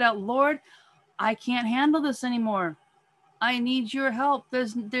cried out, Lord, I can't handle this anymore. I need your help.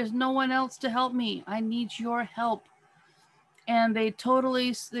 There's no one else to help me. I need your help. And they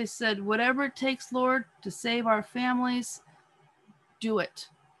said, whatever it takes, Lord, to save our families, do it.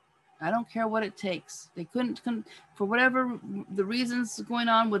 I don't care what it takes. They couldn't, for whatever the reasons going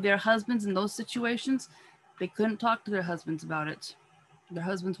on with their husbands in those situations, they couldn't talk to their husbands about it. Their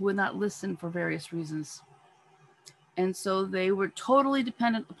husbands would not listen for various reasons. And so they were totally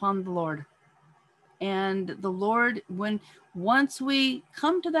dependent upon the Lord. And the Lord, once we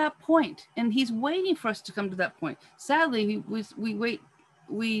come to that point, and he's waiting for us to come to that point. Sadly,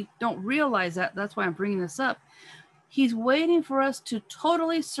 we don't realize that. That's why I'm bringing this up. He's waiting for us to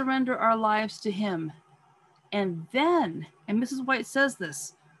totally surrender our lives to him. And then, and Mrs. White says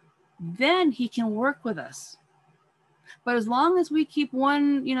this, then he can work with us. But as long as we keep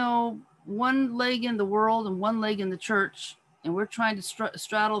one leg in the world and one leg in the church, and we're trying to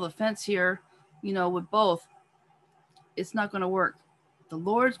straddle the fence here, with both, it's not going to work. The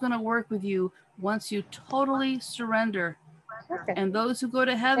Lord's going to work with you once you totally surrender. Okay. And those who go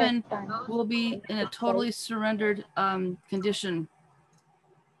to heaven will be in a totally surrendered condition.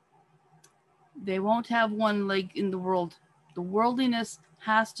 They won't have one leg in the world. The worldliness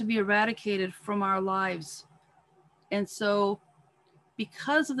has to be eradicated from our lives. And so,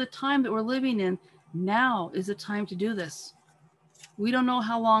 because of the time that we're living in, now is the time to do this. We don't know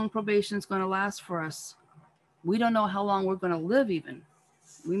how long probation is going to last for us. We don't know how long we're going to live even.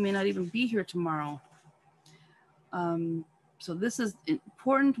 We may not even be here tomorrow. So this is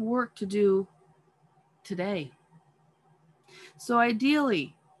important work to do today. So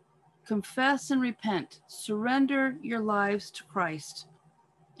ideally, confess and repent. Surrender your lives to Christ.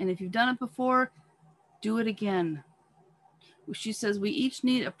 And if you've done it before, do it again. She says we each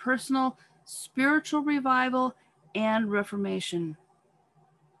need a personal spiritual revival and reformation.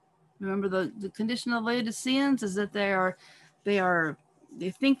 Remember, the condition of Laodiceans is that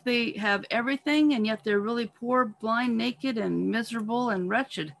they think they have everything, and yet they're really poor, blind, naked, and miserable and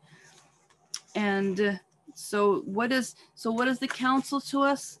wretched. And so what is the counsel to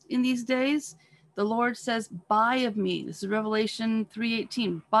us in these days? The Lord says, buy of me. This is Revelation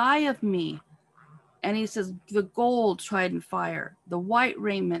 3:18. Buy of me. And he says, the gold tried in fire, the white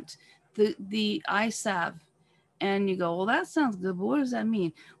raiment, the eye salve. And you go, well, that sounds good, but what does that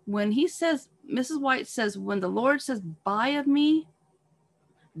mean? When he says, Mrs. White says, when the Lord says, buy of me,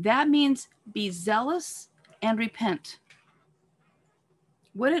 that means be zealous and repent.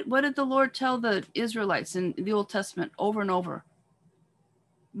 What did the Lord tell the Israelites in the Old Testament over and over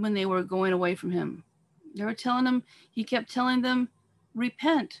when they were going away from him? They were telling them, he kept telling them,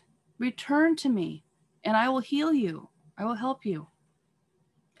 repent, return to me, and I will heal you. I will help you.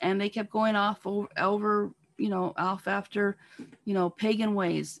 And they kept going off over off after, pagan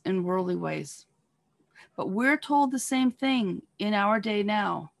ways and worldly ways. But we're told the same thing in our day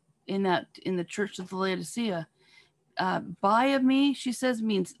now, in the church of the Laodicea. Buy of me, she says,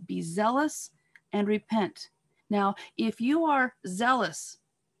 means be zealous and repent. Now, if you are zealous,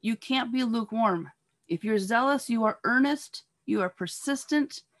 you can't be lukewarm. If you're zealous, you are earnest, you are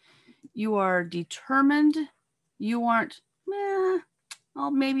persistent, you are determined, you aren't,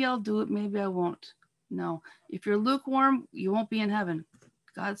 maybe I'll do it, maybe I won't. No, if you're lukewarm, you won't be in heaven.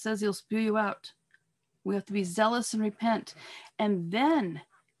 God says he'll spew you out. We have to be zealous and repent. And then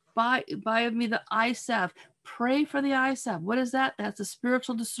buy of me the eye salve. Pray for the eye salve. What is that? That's a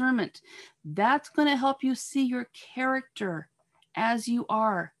spiritual discernment. That's going to help you see your character as you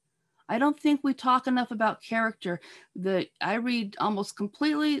are. I don't think we talk enough about character. I read almost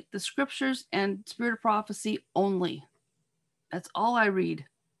completely the scriptures and spirit of prophecy only. That's all I read.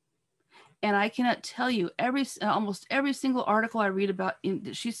 And I cannot tell you almost every single article I read about,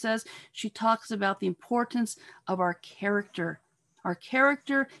 she talks about the importance of our character. Our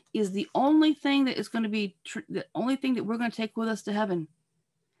character is the only thing that is going to be the only thing that we're going to take with us to heaven.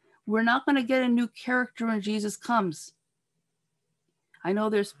 We're not going to get a new character when Jesus comes. I know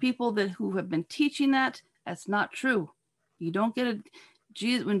there's people who have been teaching that. That's not true. You don't get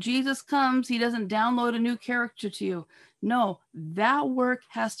when Jesus comes, he doesn't download a new character to you. No, that work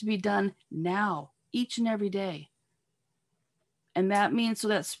has to be done now, each and every day. And that means, so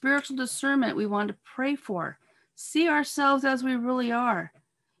that spiritual discernment we want to pray for. See ourselves as we really are.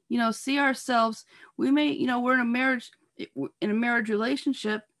 See ourselves. We may, we're in a marriage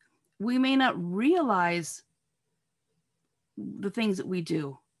relationship. We may not realize the things that we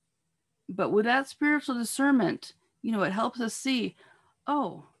do. But with that spiritual discernment, it helps us see,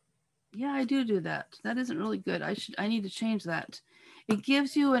 oh, yeah, I do that. That isn't really good. I need to change that. It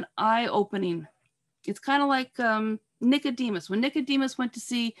gives you an eye opening. It's kind of like Nicodemus. When Nicodemus went to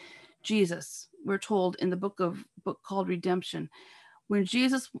see Jesus, we're told in the book called Redemption, when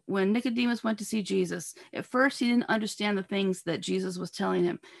Nicodemus went to see Jesus, at first he didn't understand the things that Jesus was telling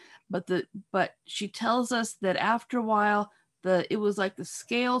him, but she tells us that after a while, it was like the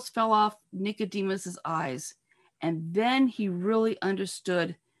scales fell off Nicodemus's eyes, and then he really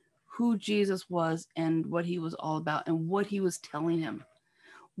understood who Jesus was and what he was all about and what he was telling him.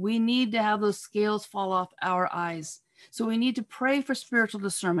 We need to have those scales fall off our eyes. So we need to pray for spiritual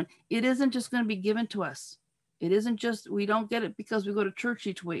discernment. It isn't just going to be given to us. It isn't just, we don't get it because we go to church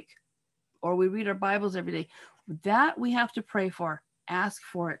each week or we read our Bibles every day. That we have to pray for, ask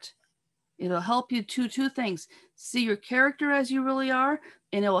for it. It'll help you two things. See your character as you really are,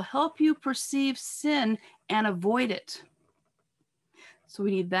 and it will help you perceive sin and avoid it. So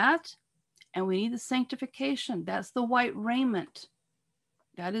we need that, and we need the sanctification. That's the white raiment.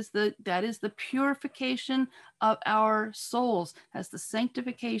 That is the purification of our souls. That's the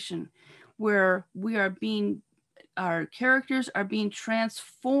sanctification, where our characters are being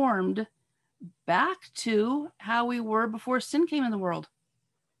transformed back to how we were before sin came in the world.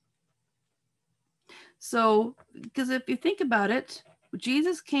 So, because if you think about it,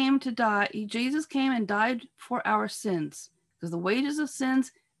 Jesus came to die. Jesus came and died for our sins, because the wages of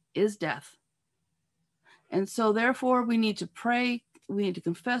sins is death. And so therefore we need to pray. We need to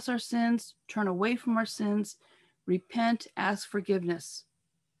confess our sins, turn away from our sins, repent, ask forgiveness.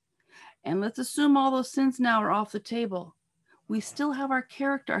 And let's assume all those sins now are off the table. We still have our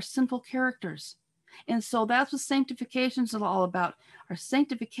character, our sinful characters. And so that's what sanctification is all about. Our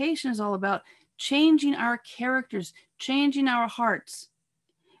sanctification is all about changing our characters, changing our hearts.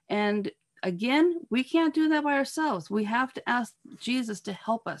 And again, we can't do that by ourselves. We have to ask Jesus to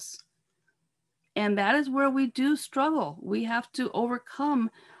help us. And that is where we do struggle. We have to overcome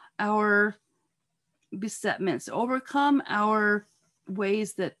our besetments, overcome our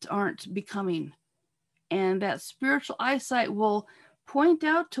ways that aren't becoming. And that spiritual eyesight will point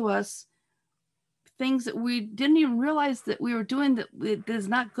out to us things that we didn't even realize that we were doing that is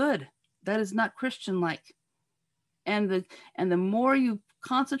not good. That is not Christian-like. And the more you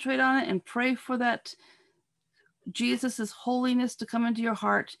concentrate on it and pray for that Jesus's holiness to come into your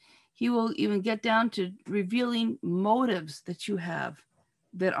heart, he will even get down to revealing motives that you have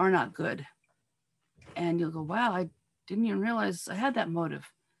that are not good. And you'll go, wow, I didn't even realize I had that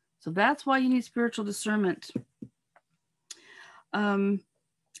motive. So that's why you need spiritual discernment. And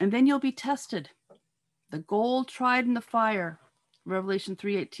then you'll be tested. The gold tried in the fire, Revelation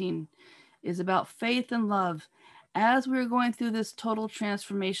 3:18, is about faith and love as we're going through this total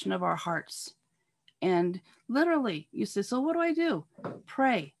transformation of our hearts. And literally, you say, so what do I do?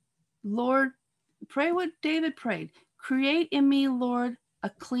 Pray. Lord, pray what David prayed. Create in me, Lord, a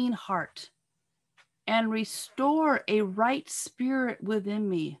clean heart and restore a right spirit within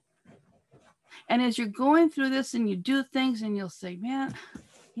me. And as you're going through this and you do things and you'll say, man,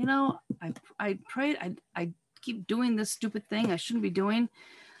 you know, I prayed, I keep doing this stupid thing I shouldn't be doing.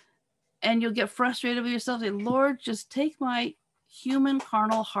 And you'll get frustrated with yourself. Say, Lord, just take my human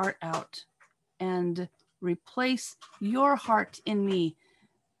carnal heart out and replace your heart in me,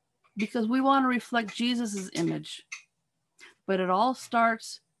 because we want to reflect Jesus's image. But it all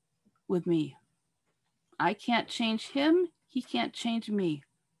starts with me. I can't change him. He can't change me.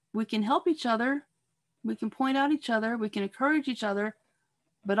 We can help each other. We can point out each other. We can encourage each other.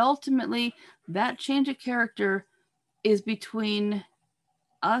 But ultimately, that change of character is between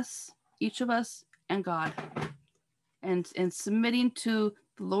us, each of us, and God. And submitting to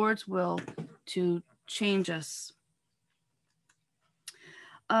the Lord's will to change us.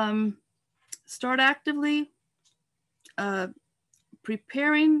 Start actively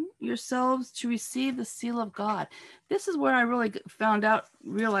preparing yourselves to receive the seal of God. This is where I really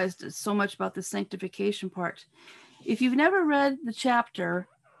realized so much about the sanctification part. If you've never read the chapter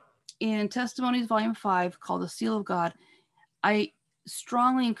in Testimonies Volume 5 called The Seal of God, I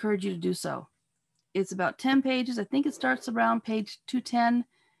strongly encourage you to do so. It's about 10 pages. I think it starts around page 210,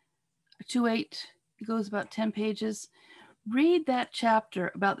 28. It goes about 10 pages. Read that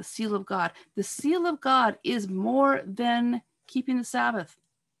chapter about the seal of God. The seal of God is more than keeping the Sabbath.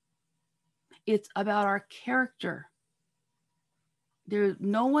 It's about our character.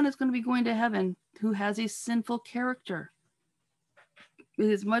 No one is going to be going to heaven who has a sinful character. It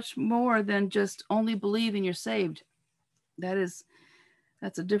is much more than just only believing you're saved. That's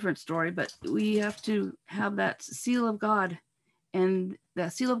a different story, but we have to have that seal of God. And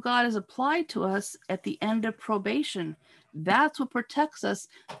that seal of God is applied to us at the end of probation. That's what protects us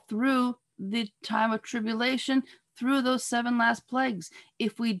through the time of tribulation, through those 7 last plagues.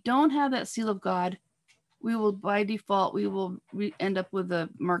 If we don't have that seal of God, we will, by default, end up with the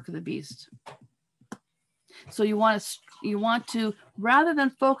mark of the beast. So you want to, rather than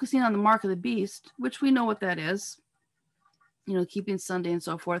focusing on the mark of the beast, which we know what that is, keeping Sunday and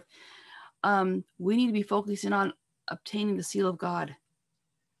so forth, we need to be focusing on obtaining the seal of God.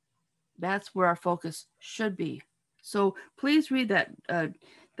 That's where our focus should be. So please read that.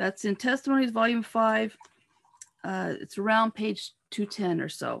 That's in Testimonies Volume 5. It's around page 210 or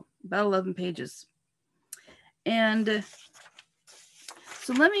so, about 11 pages. And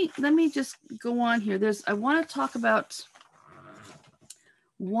so let me just go on here. I want to talk about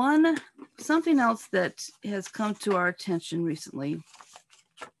something else that has come to our attention recently.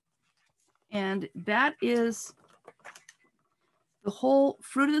 And that is the whole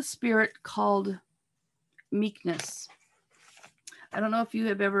fruit of the Spirit called meekness. I don't know if you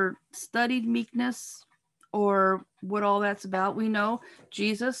have ever studied meekness or what all that's about. We know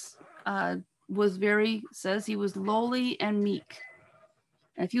Jesus says he was lowly and meek.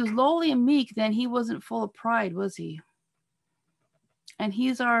 And if he was lowly and meek, then he wasn't full of pride, was he? And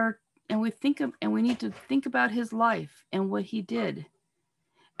we need to think about his life and what he did.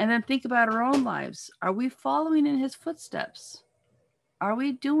 And then think about our own lives. Are we following in his footsteps? Are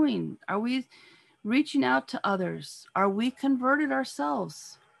we reaching out to others? Are we converted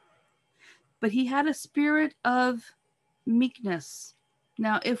ourselves? But he had a spirit of meekness.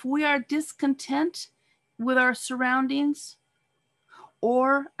 Now, if we are discontent with our surroundings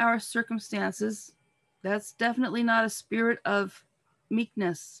or our circumstances, that's definitely not a spirit of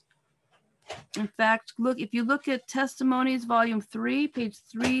meekness. In fact, if you look at Testimonies, Volume 3, page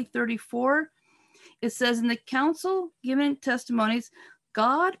 334, it says, in the council giving testimonies,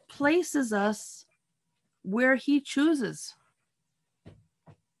 God places us where he chooses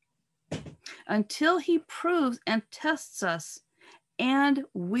until he proves and tests us, and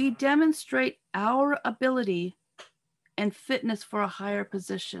we demonstrate our ability and fitness for a higher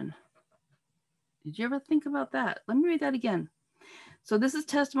position. Did you ever think about that? Let me read that again. So this is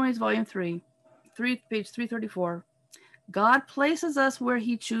Testimonies, Volume 3, page 334. God places us where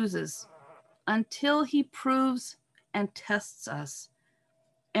he chooses until he proves and tests us,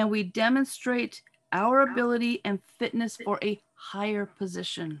 and we demonstrate our ability and fitness for a higher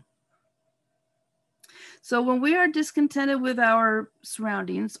position. So when we are discontented with our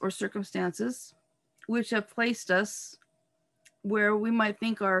surroundings or circumstances, which have placed us where we might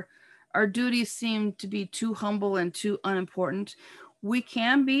think our duties seem to be too humble and too unimportant. We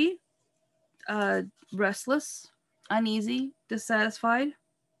can be restless, uneasy, dissatisfied.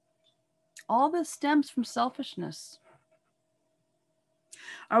 All this stems from selfishness.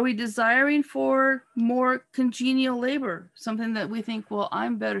 Are we desiring for more congenial labor? Something that we think, well,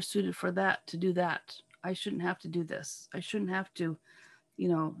 I'm better suited for that, to do that. I shouldn't have to do this. I shouldn't have to,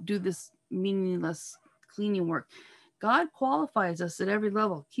 do this meaningless cleaning work. God qualifies us at every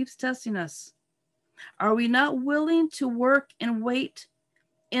level, keeps testing us. Are we not willing to work and wait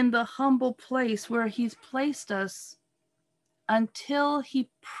in the humble place where he's placed us until he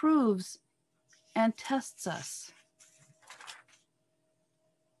proves and tests us?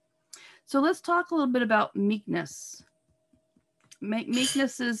 So let's talk a little bit about meekness.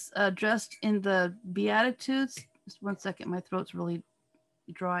 Meekness is addressed in the Beatitudes. Just one second, my throat's really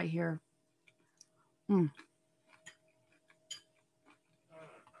dry here. In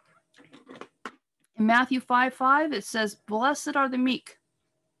Matthew 5:5, it says, "Blessed are the meek,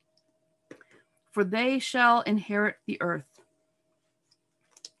 for they shall inherit the earth."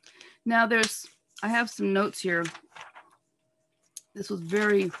 Now I have some notes here. This was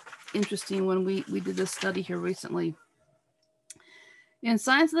very interesting when we did this study here recently. In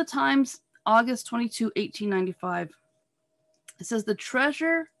Signs of the Times, August 22, 1895, it says, "The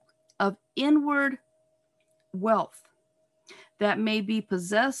treasure of inward wealth that may be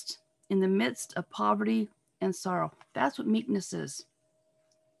possessed in the midst of poverty and sorrow." That's what meekness is.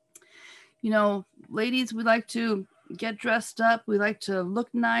 Ladies, we like to get dressed up. We like to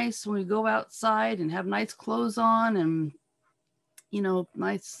look nice when we go outside and have nice clothes on and,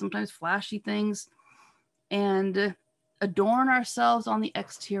 nice, sometimes flashy things, and adorn ourselves on the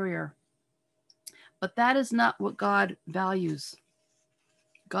exterior. But that is not what God values.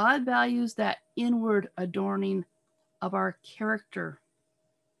 God values that inward adorning of our character.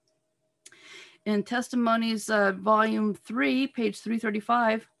 In Testimonies, volume 3, page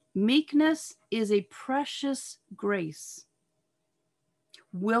 335, meekness is a precious grace,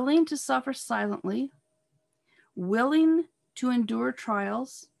 willing to suffer silently, willing to endure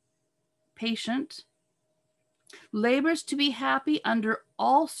trials, patient, labors to be happy under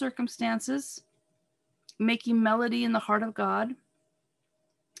all circumstances, making melody in the heart of God.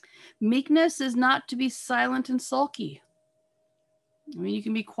 Meekness is not to be silent and sulky. I mean, you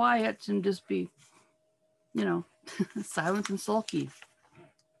can be quiet and just be, silent and sulky.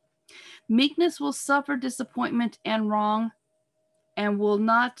 Meekness will suffer disappointment and wrong and will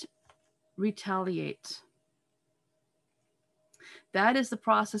not retaliate. That is the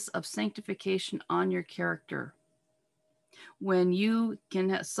process of sanctification on your character. When you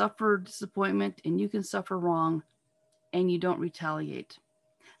can suffer disappointment and you can suffer wrong and you don't retaliate.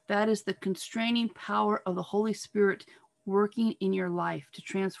 That is the constraining power of the Holy Spirit working in your life to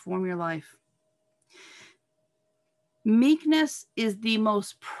transform your life. Meekness is the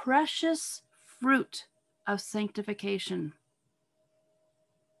most precious fruit of sanctification.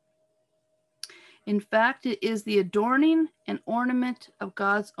 In fact, it is the adorning and ornament of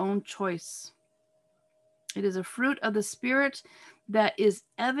God's own choice. It is a fruit of the Spirit that is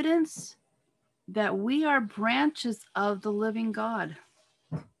evidence that we are branches of the living God.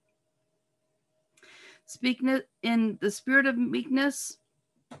 Speaking in the spirit of meekness,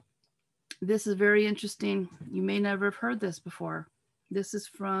 this is very interesting. You may never have heard this before. This is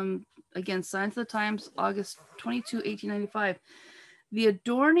from, again, Signs of the Times, August 22, 1895. The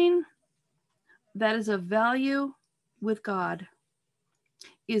adorning that is of value with God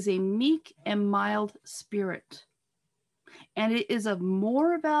is a meek and mild spirit, and it is of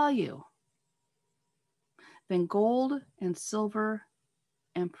more value than gold and silver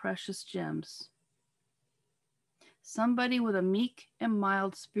and precious gems. Somebody with a meek and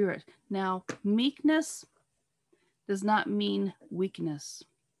mild spirit. Now, meekness does not mean weakness.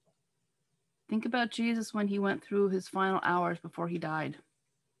 Think about Jesus when he went through his final hours before he died.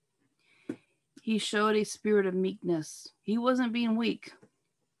 He showed a spirit of meekness. He wasn't being weak,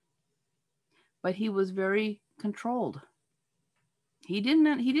 but he was very controlled. He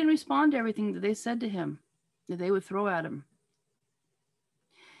didn't respond to everything that they said to him, that they would throw at him.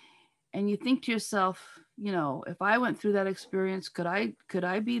 And you think to yourself, if I went through that experience, could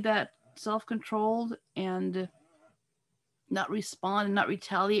I be that self-controlled and not respond and not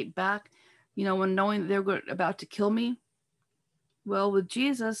retaliate back, when knowing that they were about to kill me? Well, with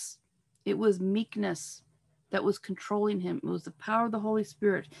Jesus, it was meekness that was controlling him. It was the power of the Holy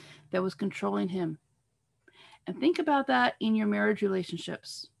Spirit that was controlling him. And think about that in your marriage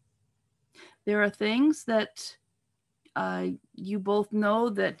relationships. There are things that You both know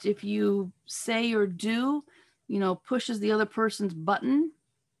that if you say or do, pushes the other person's button,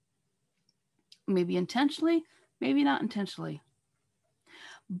 maybe intentionally, maybe not intentionally.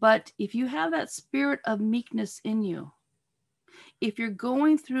 But if you have that spirit of meekness in you, if you're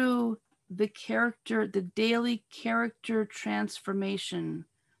going through the daily character transformation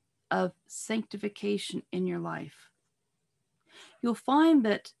of sanctification in your life, you'll find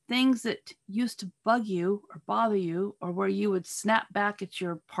that things that used to bug you or bother you, or where you would snap back at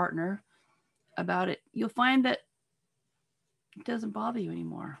your partner about it, you'll find that it doesn't bother you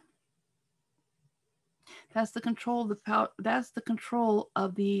anymore. That's the control of the power. That's the control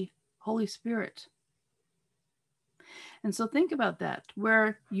of the Holy Spirit. And so think about that,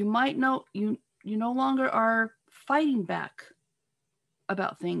 where you might know you no longer are fighting back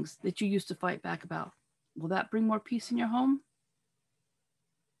about things that you used to fight back about. Will that bring more peace in your home?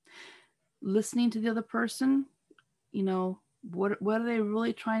 Listening to the other person, what are they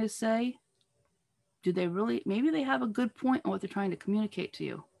really trying to say? Do they really, maybe they have a good point on what they're trying to communicate to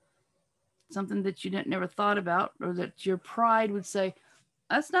you. Something that you never thought about, or that your pride would say,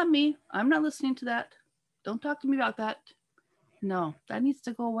 that's not me. I'm not listening to that. Don't talk to me about that. No, that needs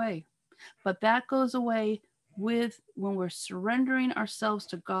to go away. But that goes away when we're surrendering ourselves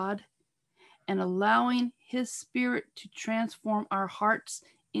to God and allowing His Spirit to transform our hearts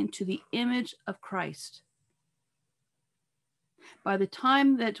into the image of Christ. By the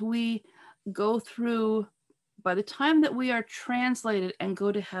time that we are translated and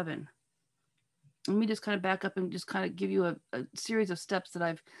go to heaven, let me just kind of back up and just kind of give you a series of steps that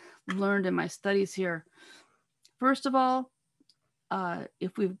I've learned in my studies here. First of all,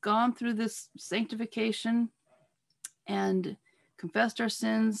 if we've gone through this sanctification and confessed our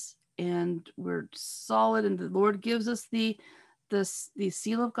sins and we're solid and the Lord gives us the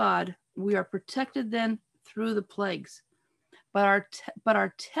seal of God, we are protected then through the plagues. But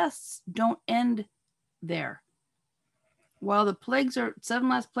our tests don't end there. While the 7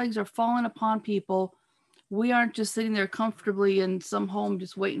 last plagues are falling upon people, we aren't just sitting there comfortably in some home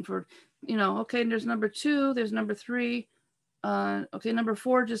just waiting for, okay, there's number 2, there's number 3. Okay, number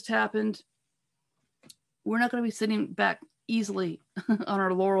 4 just happened. We're not going to be sitting back easily on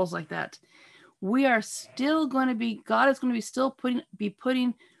our laurels like that. We are still going to be, God is going to be still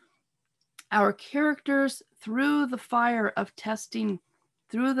putting our characters through the fire of testing,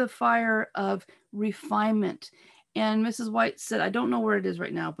 through the fire of refinement. And Mrs. White said, I don't know where it is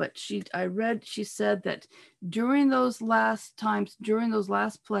right now, but she said that during those last times, during those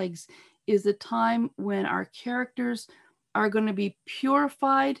last plagues, is the time when our characters are going to be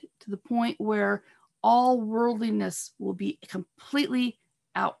purified to the point where all worldliness will be completely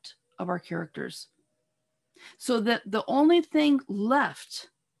out of our characters. So that the only thing left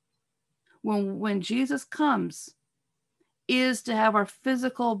when Jesus comes is to have our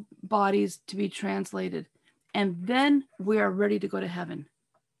physical bodies to be translated. And then we are ready to go to heaven.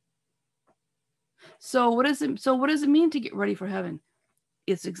 So what does it mean to get ready for heaven?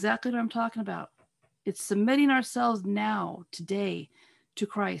 It's exactly what I'm talking about. It's submitting ourselves now, today, to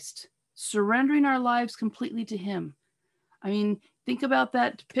Christ, surrendering our lives completely to Him. I mean, think about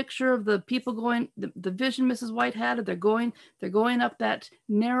that picture of the people going, the vision Mrs. White had, they're going up that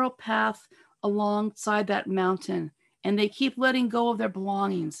narrow path alongside that mountain, and they keep letting go of their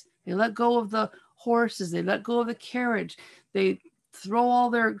belongings. They let go of the horses, they let go of the carriage, they throw all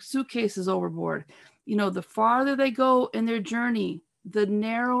their suitcases overboard. The farther they go in their journey, the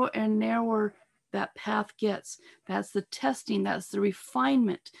narrower and narrower that path gets. That's the testing, that's the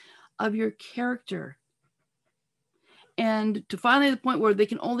refinement of your character. And to finally the point where they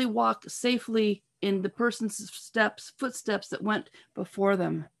can only walk safely in the person's footsteps that went before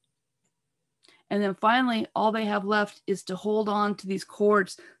them. And then finally, all they have left is to hold on to these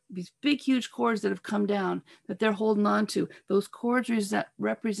cords, these big, huge cords that have come down that they're holding on to. Those cords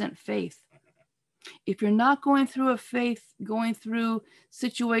represent faith. If you're not going through going through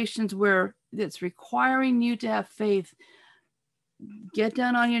situations where it's requiring you to have faith, get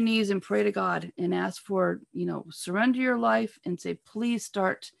down on your knees and pray to God and ask for, surrender your life and say, please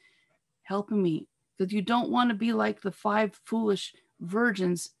start helping me. Because you don't want to be like the 5 foolish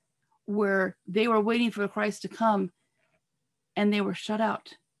virgins where they were waiting for Christ to come and they were shut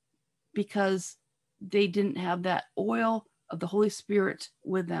out because they didn't have that oil of the Holy Spirit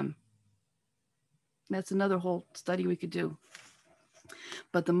with them. That's another whole study we could do.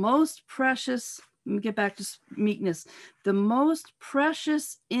 But the most precious, let me get back to meekness. The most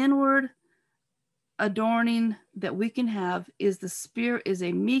precious inward adorning that we can have is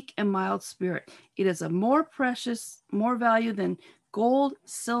a meek and mild spirit. It is a more precious, more value than gold,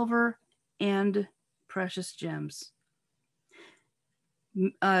 silver, and precious gems.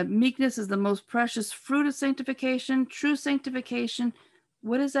 Meekness is the most precious fruit of sanctification. True sanctification,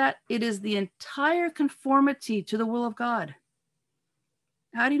 what is that? It is the entire conformity to the will of God.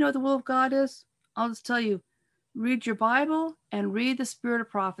 How do you know what the will of God is? I'll just tell you. Read your Bible and read the Spirit of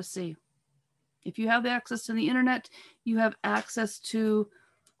Prophecy. If you have access to the internet, you have access to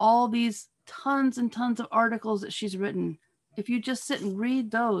all these tons and tons of articles that she's written. If you just sit and read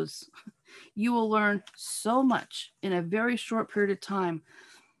those, you will learn so much in a very short period of time.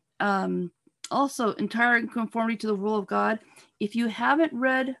 Also, entire conformity to the will of God. If you haven't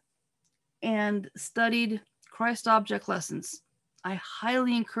read and studied Christ Object Lessons, I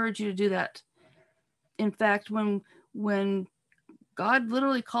highly encourage you to do that. In fact, when God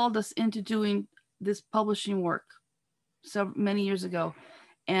literally called us into doing this publishing work so many years ago,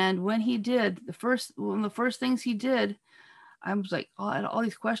 and when he did, one of the first things he did, I was like, oh, I had all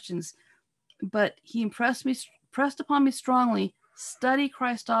these questions, but he pressed upon me strongly, study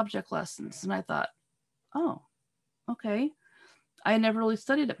Christ Object Lessons. And I thought, oh, okay. I had never really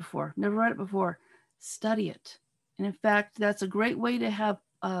studied it before, never read it before. Study it. And in fact, that's a great way to have,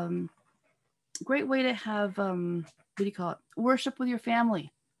 what do you call it? Worship with your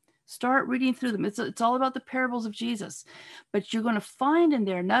family. Start reading through them. It's all about the parables of Jesus. But you're going to find in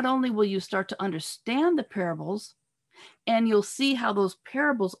there, not only will you start to understand the parables, and you'll see how those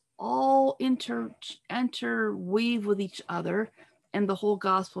parables all interweave with each other and the whole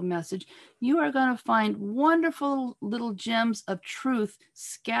gospel message. You are going to find wonderful little gems of truth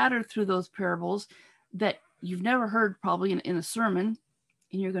scattered through those parables that you've never heard probably in a sermon.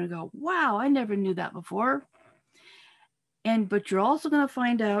 And you're going to go, wow, I never knew that before. But you're also going to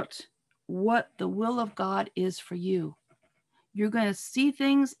find out what the will of God is for you. You're going to see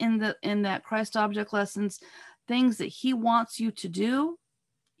things in that Christ Object Lessons, things that he wants you to do.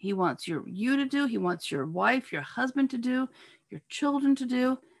 He wants you to do. He wants your wife, your husband to do, your children to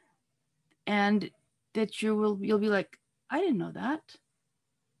do. And that you'll be like, I didn't know that.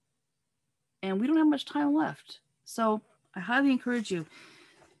 And we don't have much time left. So I highly encourage you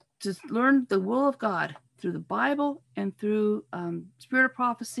to learn the will of God through the Bible and through Spirit of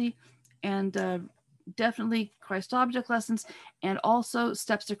Prophecy, and definitely Christ Object Lessons, and also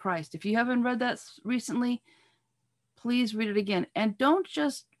Steps to Christ. If you haven't read that recently, please read it again. And don't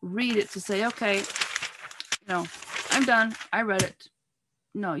just read it to say, okay, I'm done. I read it.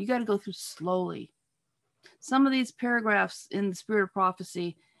 No, you got to go through slowly. Some of these paragraphs in the Spirit of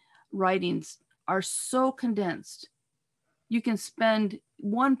Prophecy writings are so condensed. You can spend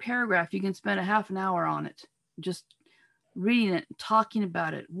one paragraph, you can spend a half an hour on it, just reading it, talking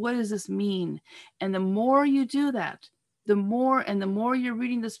about it. What does this mean? And the more you do that, the more you're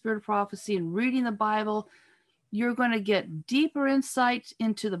reading the Spirit of Prophecy and reading the Bible, you're going to get deeper insight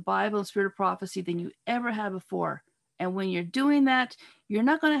into the Bible and Spirit of Prophecy than you ever had before. And when you're doing that, you're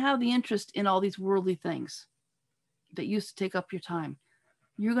not going to have the interest in all these worldly things that used to take up your time.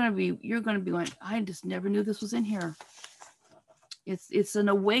 You're going to be going, I just never knew this was in here. It's an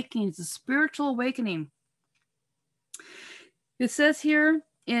awakening. It's a spiritual awakening. It says here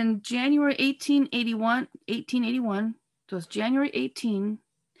in January 1881, so it's January 18,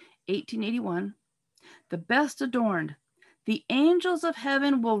 1881, the best adorned, the angels of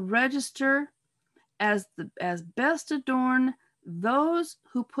heaven will register as best adorned those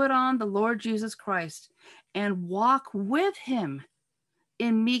who put on the Lord Jesus Christ and walk with him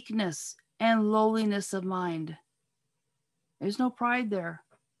in meekness and lowliness of mind. There's no pride there.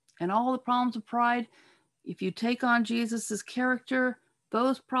 And all the problems of pride, if you take on Jesus's character,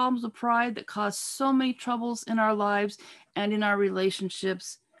 those problems of pride that cause so many troubles in our lives and in our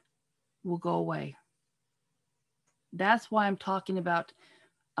relationships will go away. That's why I'm talking about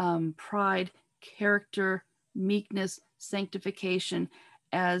pride, character, meekness, sanctification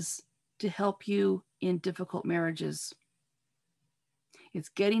as to help you in difficult marriages. It's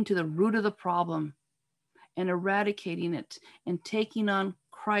getting to the root of the problem and eradicating it and taking on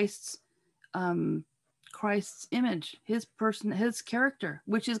Christ's image, his person, his character,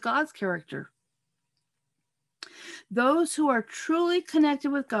 which is God's character. Those who are truly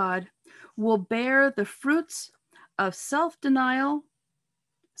connected with God will bear the fruits of self-denial,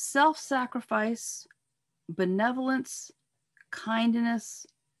 self-sacrifice, benevolence, kindness,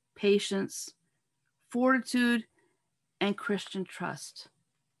 patience, fortitude, and Christian trust.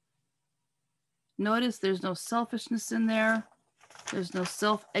 Notice there's no selfishness in there. There's no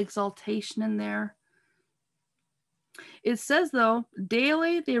self-exaltation in there. It says, though,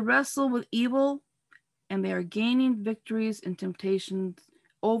 daily they wrestle with evil and they are gaining victories in temptations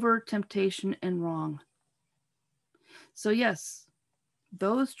over temptation and wrong. So yes,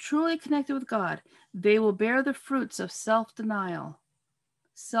 those truly connected with God, they will bear the fruits of self-denial,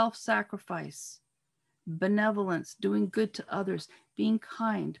 self-sacrifice, benevolence, doing good to others, being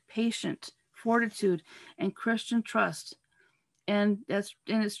kind, patient, fortitude, and Christian trust. And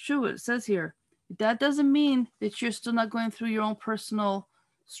it's true. It says here, that doesn't mean that you're still not going through your own personal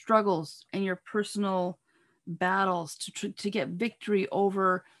struggles and your personal battles to get victory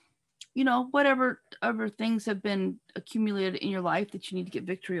over, you know, whatever other things have been accumulated in your life that you need to get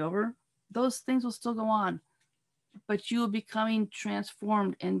victory over. Those things will still go on, but you will be becoming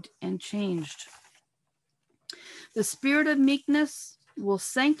transformed and changed. The spirit of meekness will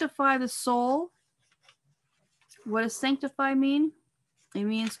sanctify the soul. What does sanctify mean? It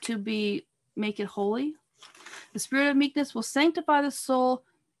means to make it holy. The spirit of meekness will sanctify the soul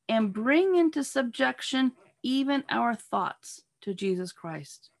and bring into subjection even our thoughts to Jesus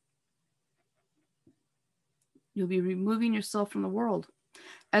Christ. You'll be removing yourself from the world.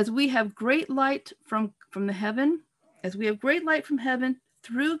 As we have great light from the heaven, as we have great light from heaven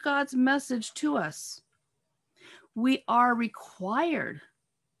through God's message to us, we are required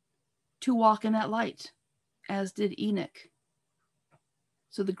to walk in that light, as did Enoch.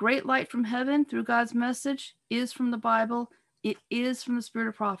 So the great light from heaven through God's message is from the Bible. It is from the spirit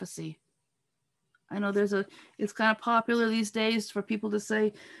of prophecy. I know it's kind of popular these days for people to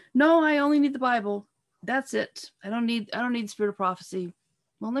say, no, I only need the Bible. That's it. I don't need the spirit of prophecy.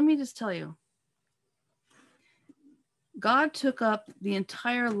 Well, let me just tell you, God took up the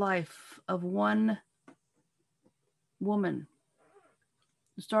entire life of one woman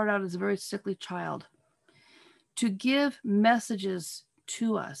who started out as a very sickly child to give messages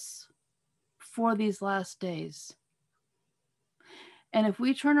to us for these last days. And if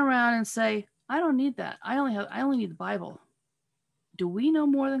we turn around and say, I don't need that, I only need the Bible, do we know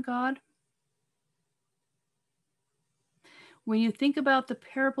more than God? When you think about the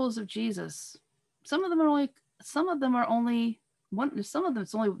parables of Jesus, some of them are only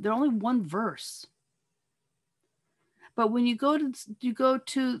one verse. But when you go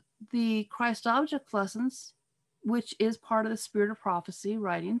to the Christ object lessons, which is part of the spirit of prophecy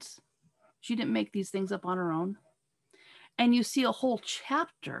writings, she didn't make these things up on her own, and you see a whole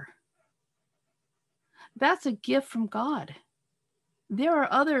chapter, that's a gift from God. There are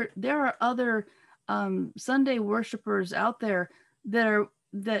other Sunday worshipers out there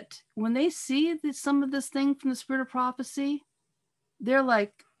that when they see some of this thing from the spirit of prophecy, they're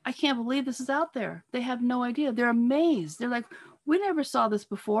like, I can't believe this is out there. They have no idea. They're amazed. They're like, we never saw this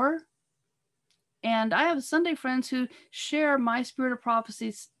before. And I have Sunday friends who share my spirit of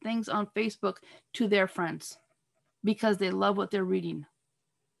prophecy things on Facebook to their friends because they love what they're reading.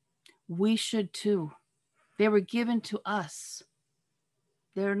 We should too. They were given to us.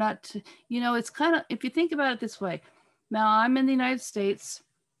 They're not, it's kind of, if you think about it this way, now I'm in the United States,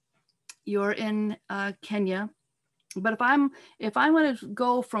 you're in Kenya, but if I'm going to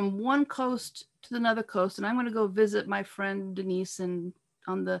go from one coast to another coast, and I'm going to go visit my friend Denise and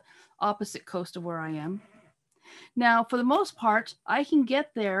on the opposite coast of where I am. Now, for the most part, I can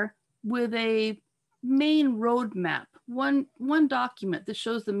get there with a main road map, one document that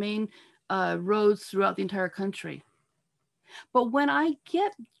shows the main roads throughout the entire country. But when I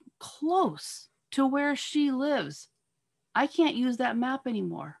get close to where she lives, I can't use that map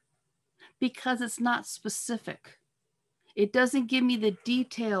anymore because it's not specific. It doesn't give me the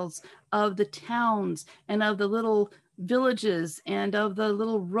details of the towns and of the little villages and of the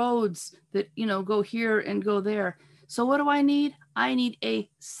little roads that, go here and go there. So what do I need? I need a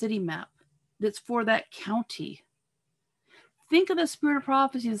city map that's for that county. Think of the spirit of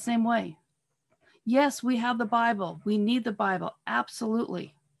prophecy the same way. Yes, we have the Bible. We need the Bible.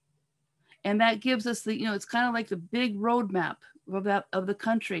 Absolutely. And that gives us it's kind of like the big roadmap of the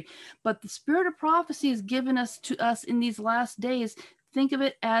country. But the spirit of prophecy is given to us in these last days. Think of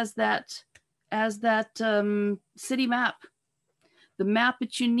it as that city map, the map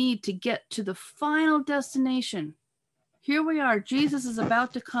that you need to get to the final destination. Here we are. Jesus is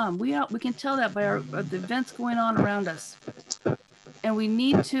about to come. We can tell that by the events going on around us. And we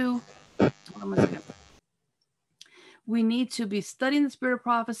need to, hold on 1 second. We need to be studying the spirit of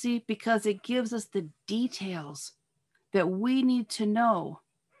prophecy because it gives us the details that we need to know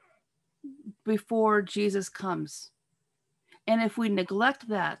before Jesus comes. And if we neglect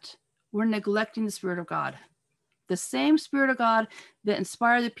that, we're neglecting the Spirit of God. The same Spirit of God that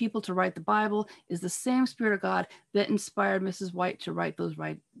inspired the people to write the Bible is the same Spirit of God that inspired Mrs. White to write the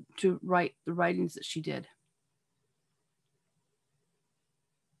writings that she did.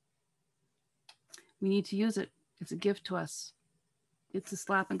 We need to use it. It's a gift to us. It's a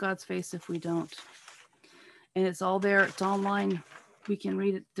slap in God's face if we don't. And it's all there. It's online. We can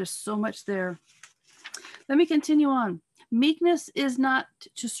read it. There's so much there. Let me continue on. Meekness is not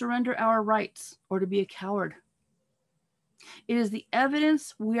to surrender our rights or to be a coward. It is the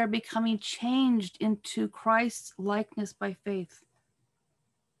evidence we are becoming changed into Christ's likeness by faith.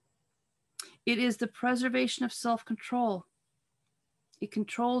 It is the preservation of self-control. It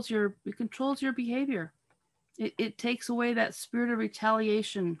controls your behavior. It takes away that spirit of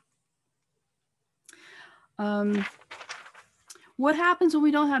retaliation. What happens when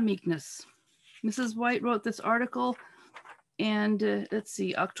we don't have meekness? Mrs. White wrote this article, and let's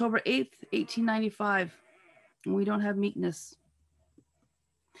see, October 8th, 1895. And we don't have meekness.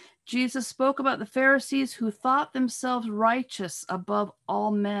 Jesus spoke about the Pharisees who thought themselves righteous above all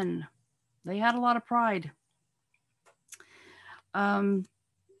men. They had a lot of pride. Let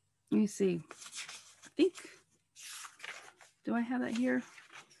me see. I think, do I have that here?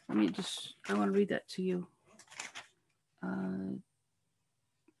 I want to read that to you. Let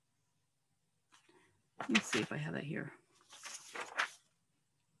me see if I have that here.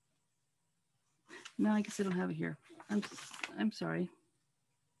 No, I guess I don't have it here. I'm sorry.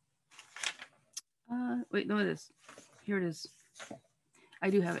 Wait, no, it is. Here it is. I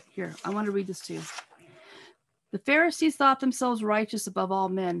do have it here. I want to read this to you. The Pharisees thought themselves righteous above all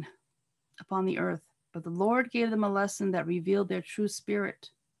men upon the earth, but the Lord gave them a lesson that revealed their true spirit.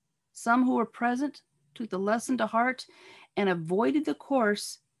 Some who were present took the lesson to heart and avoided the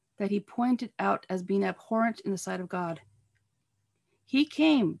course that he pointed out as being abhorrent in the sight of God.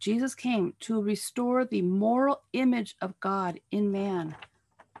 Jesus came to restore the moral image of God in man.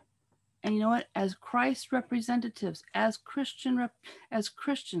 And you know what? As Christ's representatives, as Christians,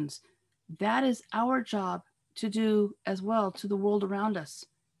 that is our job to do as well to the world around us.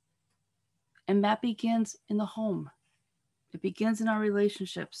 And that begins in the home. It begins in our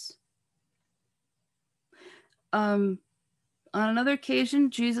relationships. On another occasion,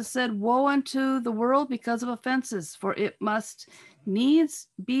 Jesus said, "Woe unto the world because of offenses, for it must needs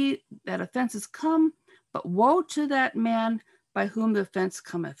be that offenses come, but woe to that man by whom the offense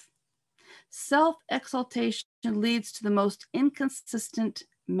cometh." Self-exaltation leads to the most inconsistent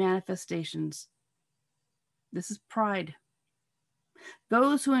manifestations. This is pride.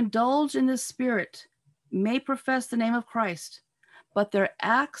 Those who indulge in this spirit may profess the name of Christ, but their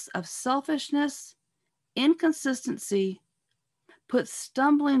acts of selfishness, inconsistency, put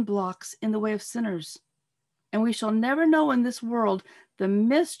stumbling blocks in the way of sinners, and we shall never know in this world the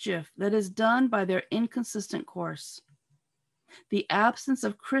mischief that is done by their inconsistent course. The absence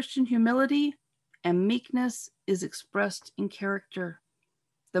of Christian humility and meekness is expressed in character.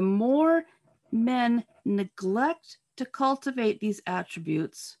 The more men neglect to cultivate these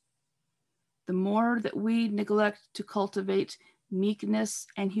attributes, the more that we neglect to cultivate meekness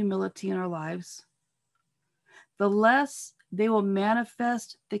and humility in our lives, the less they will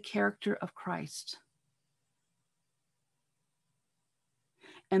manifest the character of Christ.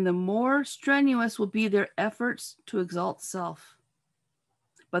 And the more strenuous will be their efforts to exalt self.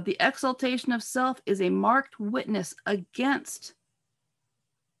 But the exaltation of self is a marked witness against,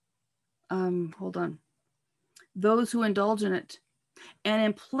 those who indulge in it. And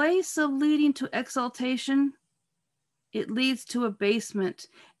in place of leading to exaltation, it leads to abasement.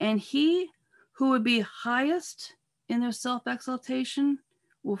 And he who would be highest in their self-exaltation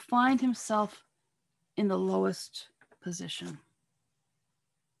will find himself in the lowest position.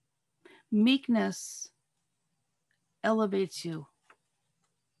 Meekness elevates you.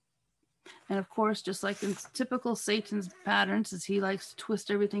 And of course, just like in typical Satan's patterns, is he likes to twist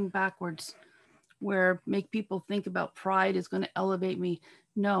everything backwards, where make people think about pride is going to elevate me.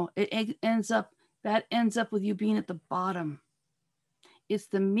 No, it ends up with you being at the bottom. It's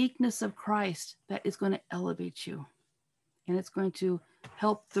the meekness of Christ that is going to elevate you. And it's going to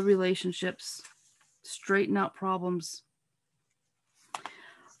help the relationships, straighten out problems.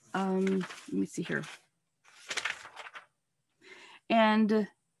 Let me see here. And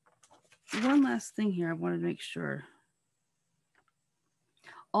one last thing here I wanted to make sure.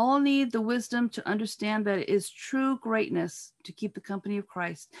 All need the wisdom to understand that it is true greatness to keep the company of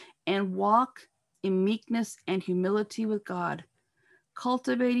Christ and walk in meekness and humility with God,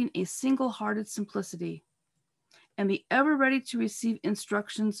 cultivating a single-hearted simplicity and be ever ready to receive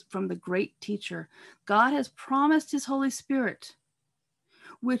instructions from the great teacher. God has promised his Holy Spirit,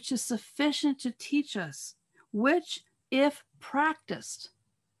 which is sufficient to teach us, which, if practiced,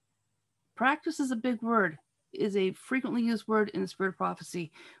 practice is a big word, is a frequently used word in the spirit of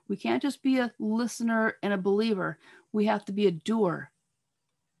prophecy. We can't just be a listener and a believer. We have to be a doer.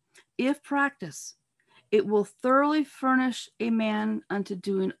 If practice, it will thoroughly furnish a man unto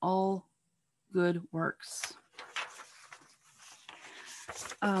doing all good works.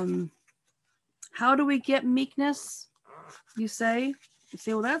 How do we get meekness? you say,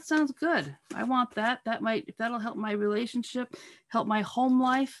 well, that sounds good. I want that. If that'll help my relationship, help my home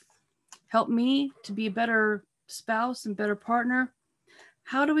life, help me to be a better spouse and better partner.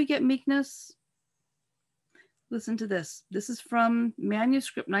 How do we get meekness? Listen to this. This is from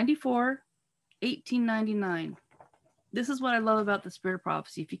manuscript 94, 1899. This is what I love about the spirit of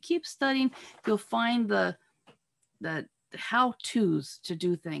prophecy. If you keep studying, you'll find the how-tos to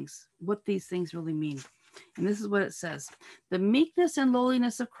do things, what these things really mean. And this is what it says. The meekness and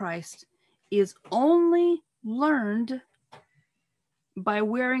lowliness of Christ is only learned by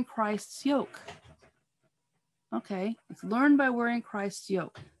wearing Christ's yoke. Okay, it's learned by wearing Christ's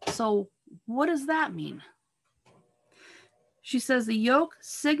yoke. So what does that mean? She says the yoke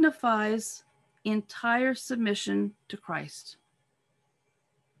signifies entire submission to Christ.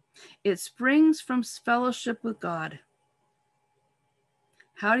 It springs from fellowship with God.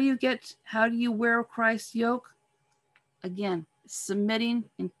 How do you wear Christ's yoke? Again, submitting,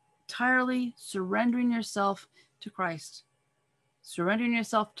 entirely surrendering yourself to Christ, surrendering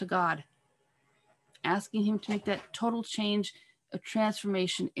yourself to God, asking him to make that total change, a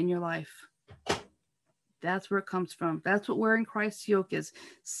transformation in your life. That's where it comes from. That's what wearing Christ's yoke is.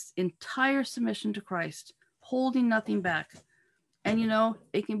 Entire submission to Christ, holding nothing back. And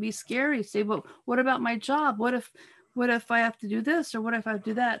it can be scary. Say, but what about my job? What if I have to do this, or what if I have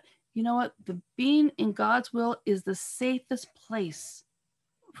to do that? You know what? The being in God's will is the safest place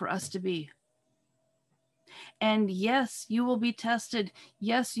for us to be. And yes, you will be tested.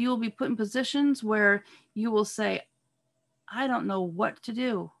 Yes, you will be put in positions where you will say, I don't know what to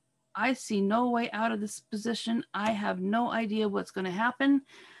do. I see no way out of this position. I have no idea what's going to happen.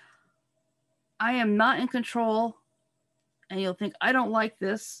 I am not in control. And you'll think, I don't like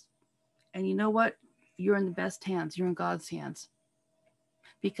this. And you know what? You're in the best hands. You're in God's hands.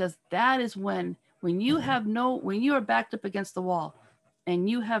 Because that is when you are backed up against the wall and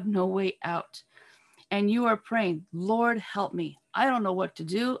you have no way out, and you are praying, Lord, help me. I don't know what to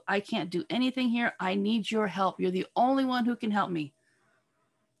do. I can't do anything here. I need your help. You're the only one who can help me.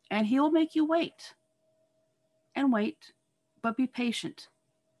 And he will make you wait and wait, but be patient.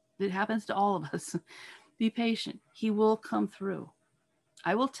 It happens to all of us. Be patient. He will come through.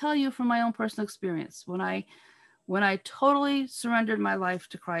 I will tell you from my own personal experience, when I totally surrendered my life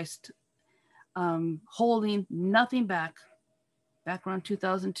to Christ, holding nothing back around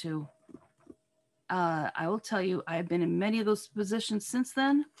 2002, I will tell you, I've been in many of those positions since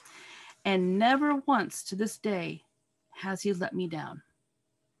then, and never once to this day has he let me down.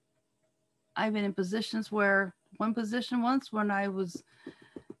 I've been in positions where, one position once when I was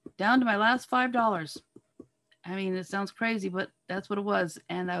down to my last $5. I mean, it sounds crazy, but that's what it was.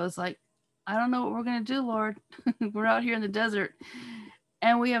 And I was like, I don't know what we're going to do, Lord. We're out here in the desert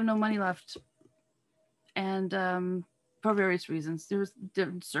and we have no money left. And for various reasons, there was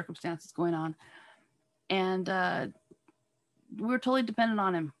different circumstances going on. And we were totally dependent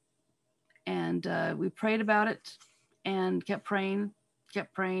on him. And we prayed about it and kept praying.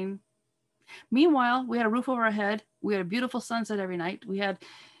 Meanwhile, we had a roof over our head. We had a beautiful sunset every night. We had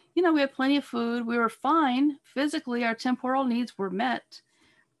plenty of food. We were fine. Physically, our temporal needs were met.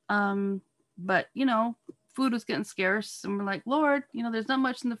 But, food was getting scarce. And we're like, Lord, there's not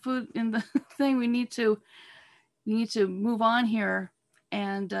much in the food, in the thing. We need to move on here.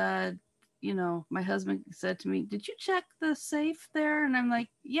 And, my husband said to me, did you check the safe there? And I'm like,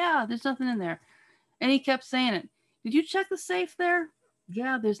 yeah, there's nothing in there. And he kept saying it. Did you check the safe there?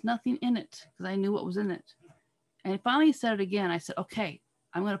 Yeah, there's nothing in it, because I knew what was in it. And finally he said it again. I said, okay,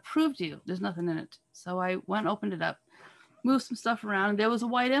 I'm going to prove to you there's nothing in it. So I went, opened it up, moved some stuff around. And there was a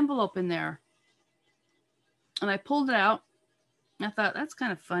white envelope in there. And I pulled it out. And I thought, that's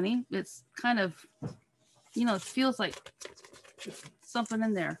kind of funny. It's kind of, it feels like something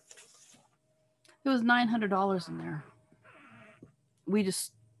in there. There was $900 in there. We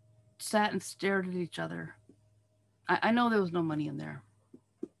just sat and stared at each other. I know there was no money in there.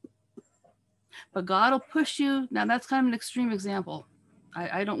 But God will push you. Now, that's kind of an extreme example.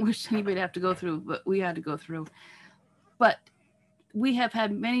 I don't wish anybody to have to go through, but we had to go through. But we have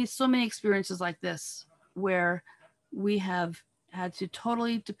had so many experiences like this, where we have had to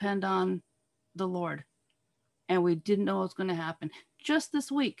totally depend on the Lord, and we didn't know what was going to happen. Just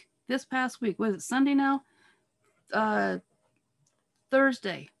this past week, was it Sunday now?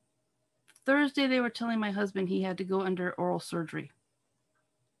 Thursday, they were telling my husband he had to go under oral surgery,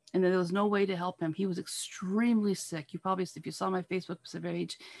 and there was no way to help him. He was extremely sick. You probably, if you saw my Facebook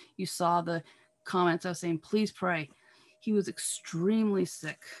page, you saw the comments. I was saying, please pray. He was extremely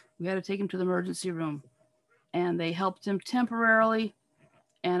sick. We had to take him to the emergency room, and they helped him temporarily.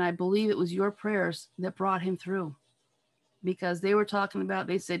 And I believe it was your prayers that brought him through. because they were talking about,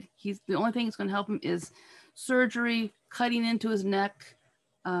 they said the only thing that's going to help him is surgery, cutting into his neck.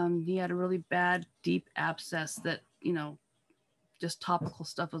 He had a really bad, deep abscess that, just topical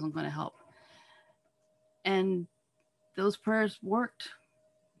stuff wasn't going to help. And those prayers worked.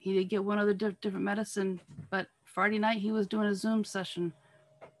 He did get one other different medicine, but Friday night he was doing a Zoom session.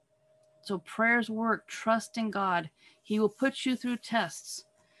 So prayers work. Trust in God. He will put you through tests.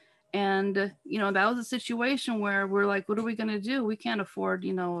 And, that was a situation where we're like, what are we going to do? We can't afford,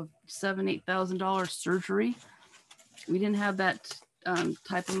 $7,000, $8,000 surgery. We didn't have that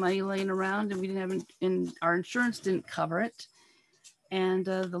type of money laying around, and we didn't have, and our insurance didn't cover it. And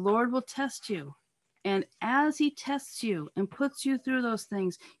the Lord will test you. And as he tests you and puts you through those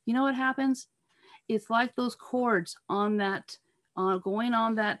things, you know what happens? It's like those cords on that, going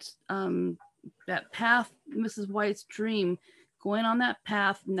on that path, Mrs. White's dream, going on that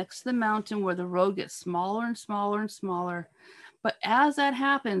path next to the mountain where the road gets smaller and smaller and smaller. But as that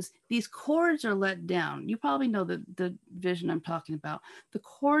happens, these cords are let down. You probably know the vision I'm talking about. The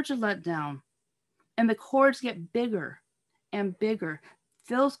cords are let down, and the cords get bigger and bigger.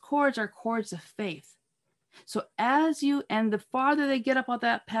 Those cords are cords of faith. So and the farther they get up on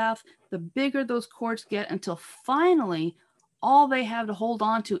that path, the bigger those cords get, until finally all they have to hold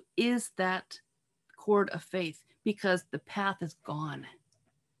on to is that cord of faith, because the path is gone.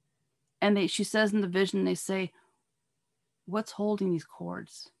 And she says in the vision, they say, what's holding these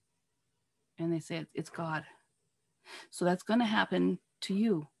cords? And they say, it's God. So that's going to happen to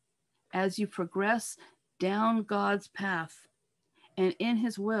you as you progress down God's path and in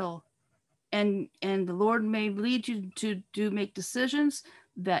his will. And the Lord may lead you to make decisions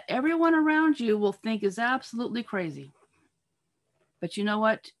that everyone around you will think is absolutely crazy. But you know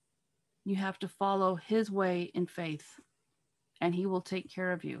what? You have to follow his way in faith, and he will take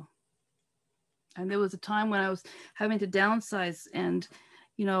care of you. And there was a time when I was having to downsize, and,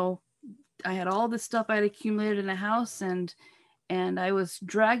 I had all this stuff I had accumulated in the house, and I was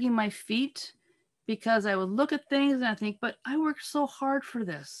dragging my feet because I would look at things and I think, but I worked so hard for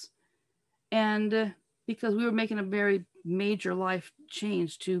this. And because we were making a very major life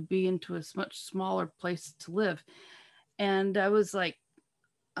change to be into a much smaller place to live. And I was like,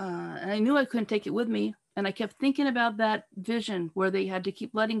 and I knew I couldn't take it with me. And I kept thinking about that vision where they had to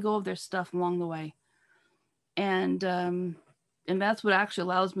keep letting go of their stuff along the way. And that's what actually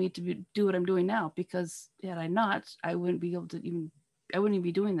allows me to do what I'm doing now, because had I not, I wouldn't be able to I wouldn't even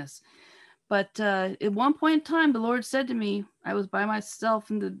be doing this. But at one point in time, the Lord said to me, I was by myself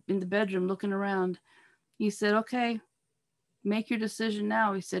in the bedroom looking around. He said, okay, make your decision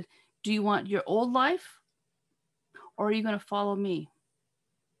now. He said, do you want your old life, or are you going to follow me?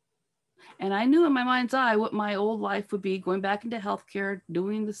 And I knew in my mind's eye what my old life would be, going back into healthcare,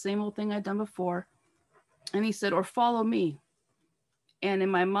 doing the same old thing I'd done before. And he said, or follow me. And in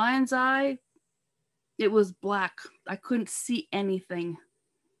my mind's eye, it was black. I couldn't see anything.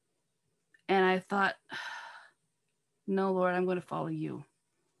 And I thought, no, Lord, I'm going to follow you.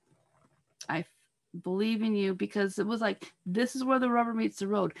 I believe in you, because it was like, this is where the rubber meets the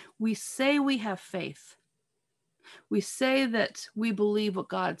road. We say we have faith. We say that we believe what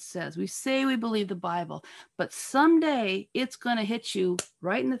God says. We say we believe the Bible, but someday it's going to hit you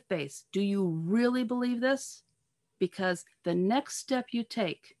right in the face. Do you really believe this? Because the next step you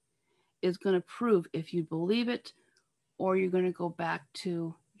take is going to prove if you believe it, or you're going to go back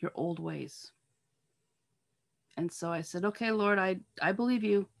to your old ways. And so I said, okay, Lord, I believe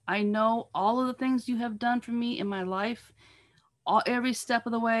you. I know all of the things you have done for me in my life, every step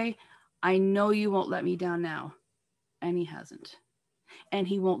of the way. I know you won't let me down now. And he hasn't. And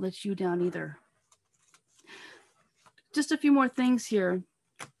he won't let you down either. Just a few more things here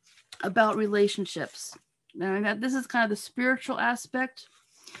about relationships. Now, this is kind of the spiritual aspect,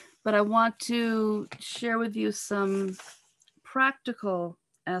 but I want to share with you some practical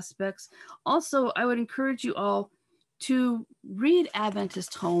aspects. Also, I would encourage you all to read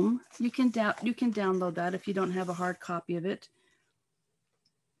Adventist Home. You can download that if you don't have a hard copy of it.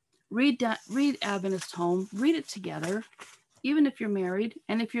 Read Adventist Home. Read it together, even if you're married.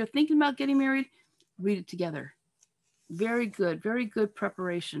 And if you're thinking about getting married, read it together. Very good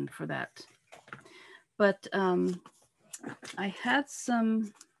preparation for that. But I had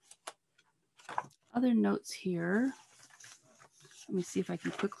some other notes here. Let me see if I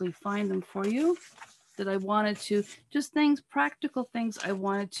can quickly find them for you, that I wanted to, just things, practical things I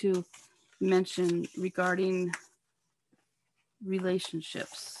wanted to mention regarding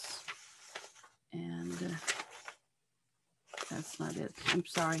relationships. And that's not it. I'm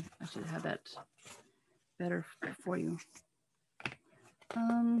sorry. I should have that better for you.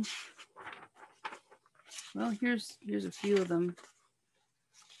 Well, here's a few of them.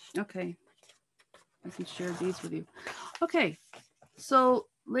 Okay, I can share these with you. Okay, so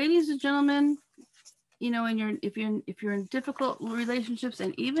ladies and gentlemen, you know, if you're in difficult relationships,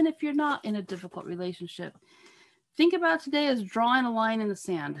 and even if you're not in a difficult relationship, think about today as drawing a line in the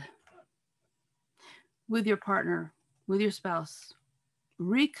sand with your partner, with your spouse.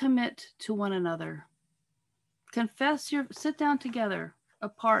 Recommit to one another. Sit down together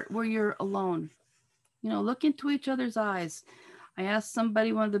apart where you're alone. You know, look into each other's eyes. I asked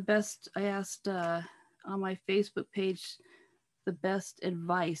somebody, on my Facebook page, the best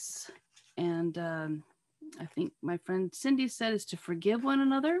advice. And I think my friend Cindy said is to forgive one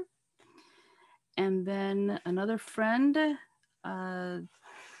another. And then another friend,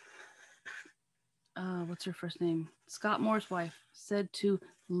 what's her first name? Scott Moore's wife said to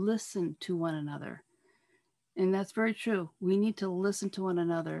listen to one another. And that's very true. We need to listen to one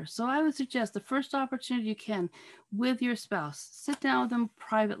another. So I would suggest the first opportunity you can with your spouse, sit down with them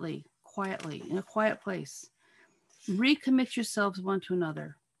privately, quietly, in a quiet place. Recommit yourselves one to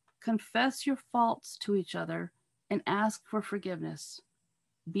another. Confess your faults to each other and ask for forgiveness.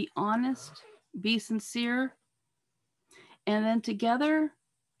 Be honest, be sincere, and then together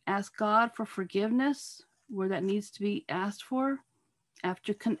ask God for forgiveness where that needs to be asked for.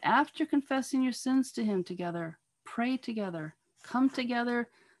 After confessing your sins to him together, pray together, come together,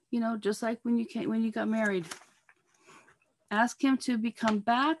 you know, just like when you got married. Ask him to become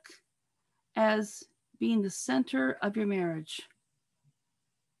back as being the center of your marriage.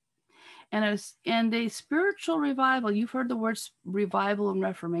 And a spiritual revival, you've heard the words revival and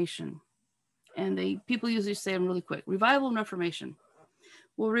reformation. And people usually say them really quick, revival and reformation.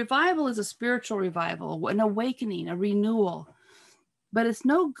 Well, revival is a spiritual revival, an awakening, a renewal. But it's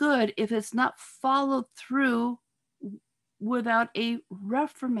no good if it's not followed through without a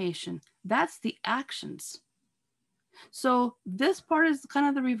reformation. That's the actions. So this part is kind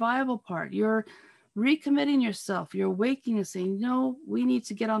of the revival part. You're recommitting yourself. You're awakening and saying, no, we need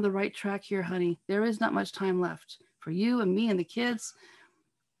to get on the right track here, honey. There is not much time left for you and me and the kids.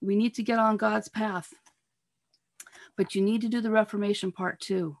 We need to get on God's path. But you need to do the reformation part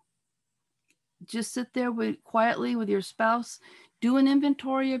too. Just sit there quietly with your spouse. Do an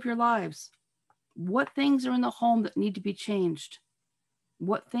inventory of your lives. What things are in the home that need to be changed?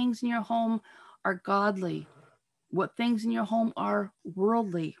 What things in your home are godly? What things in your home are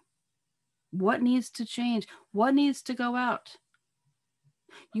worldly? What needs to change? What needs to go out?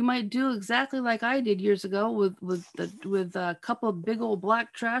 You might do exactly like I did years ago with a couple of big old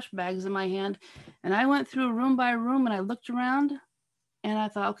black trash bags in my hand. And I went through room by room and I looked around and I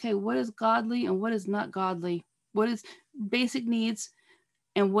thought, okay, what is godly and what is not godly? What is basic needs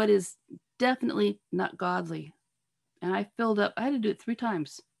and what is definitely not godly? And I filled up, I had to do it 3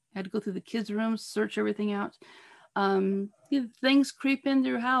 times. I had to go through the kids' rooms, search everything out. Things creep into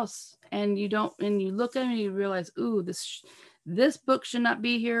your house and you look at it and you realize, ooh, this book should not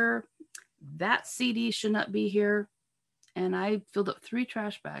be here. That CD should not be here. And I filled up 3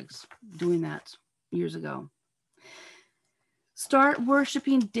 trash bags doing that years ago. Start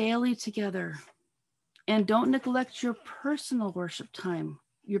worshiping daily together. And don't neglect your personal worship time,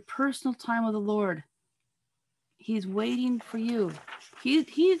 your personal time with the Lord. He's waiting for you.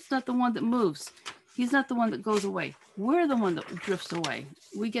 He's not the one that moves. He's not the one that goes away. We're the one that drifts away.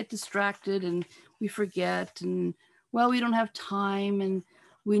 We get distracted and we forget and, well, we don't have time and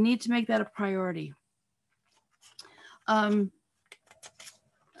we need to make that a priority.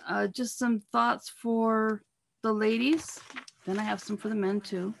 Just some thoughts for the ladies. Then I have some for the men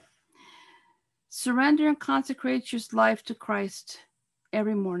too. Surrender and consecrate your life to Christ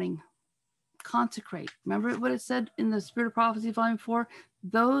every morning. Consecrate. Remember what it said in the Spirit of Prophecy, Volume 4?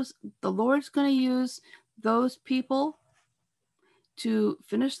 The Lord's going to use those people to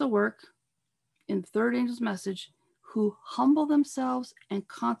finish the work in the third angel's message who humble themselves and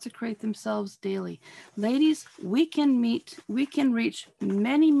consecrate themselves daily. Ladies, we can reach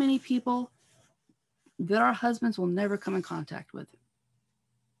many, many people that our husbands will never come in contact with.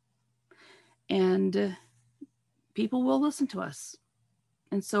 And people will listen to us.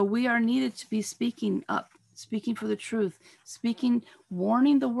 And so we are needed to be speaking up, speaking for the truth,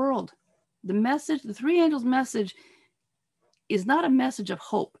 warning the world. The message, the 3 angels' message is not a message of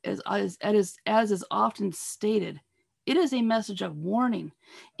hope as is often stated. It is a message of warning.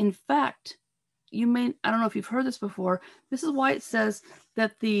 In fact, I don't know if you've heard this before. This is why it says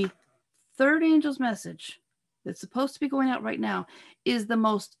that the 3rd angel's message that's supposed to be going out right now is the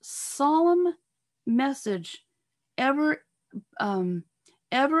most solemn message ever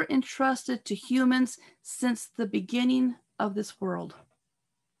entrusted to humans since the beginning of this world.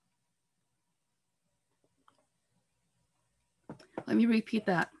 Let me repeat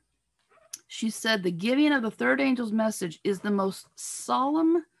that. She said the giving of the third angel's message is the most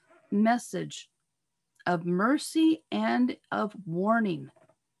solemn message of mercy and of warning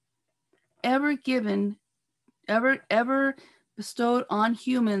ever given, ever bestowed on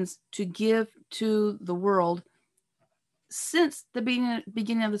humans to give to the world since the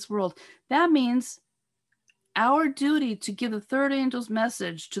beginning of this world. That means our duty to give the third angel's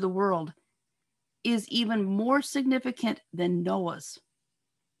message to the world is even more significant than Noah's.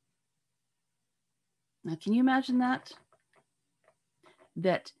 Now, can you imagine that?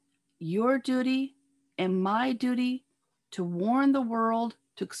 That your duty and my duty to warn the world,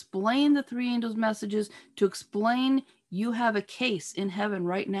 to explain the three angels' messages, to explain you have a case in heaven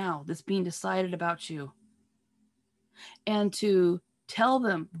right now that's being decided about you, and to tell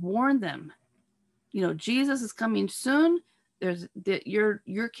them, warn them, you know, Jesus is coming soon. There's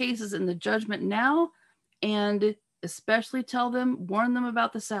your case is in the judgment now, and especially tell them, warn them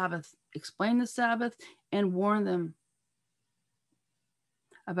about the Sabbath, explain the Sabbath, and warn them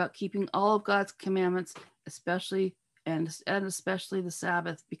about keeping all of God's commandments, especially especially the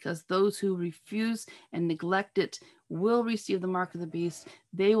Sabbath, because those who refuse and neglect it will receive the mark of the beast.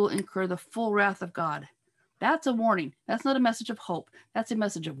 They will incur the full wrath of God. That's a warning. That's not a message of hope. That's a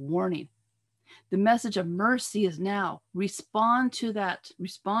message of warning. The message of mercy is now. Respond to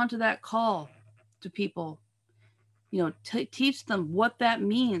that call to people. You know, teach them what that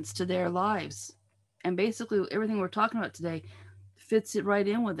means to their lives. And basically everything we're talking about today fits it right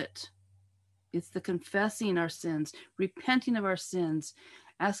in with it. It's the confessing our sins, repenting of our sins,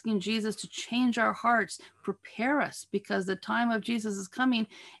 asking Jesus to change our hearts, prepare us, because the time of Jesus is coming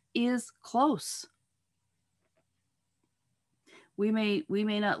is close. We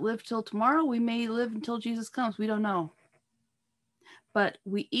may not live till tomorrow. We may live until Jesus comes. We don't know. But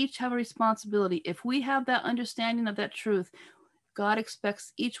we each have a responsibility. If we have that understanding of that truth, God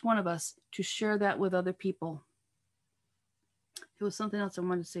expects each one of us to share that with other people. There was something else I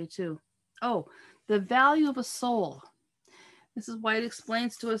wanted to say too. Oh, the value of a soul. This is why it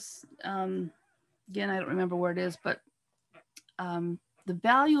explains to us, again, I don't remember where it is, but the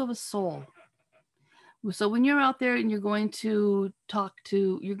value of a soul. So when you're out there and you're going to go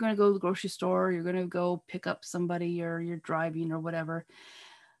to the grocery store, you're going to go pick up somebody, or you're driving or whatever,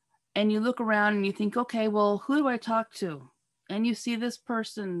 and you look around and you think, okay, well, who do I talk to? And you see this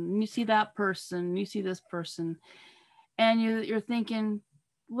person, and you see that person, and you see this person, and you're thinking,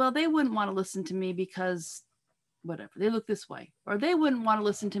 well, they wouldn't want to listen to me because whatever, they look this way, or they wouldn't want to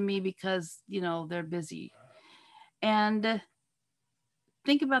listen to me because, you know, they're busy. And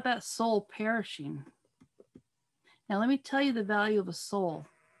think about that soul perishing. Now, let me tell you the value of a soul.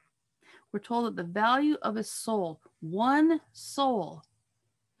 We're told that the value of a soul, one soul,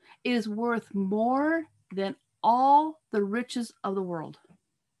 is worth more than all the riches of the world.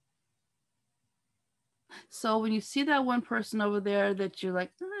 So when you see that one person over there that you're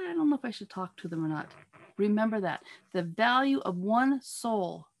like, I don't know if I should talk to them or not, remember that the value of one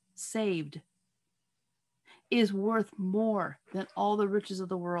soul saved is worth more than all the riches of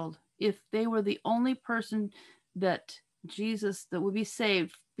the world. If they were the only person that would be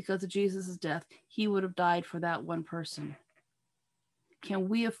saved because of Jesus' death, he would have died for that one person. Can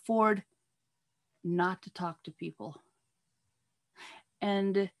we afford not to talk to people?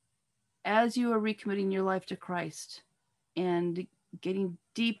 And as you are recommitting your life to Christ and getting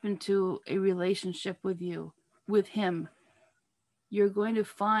deep into a relationship with him, you're going to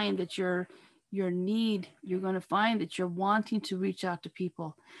find that you're going to find that you're wanting to reach out to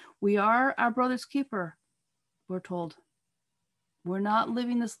people. We are our brother's keeper, we're told. We're not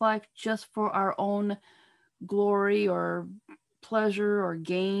living this life just for our own glory or pleasure or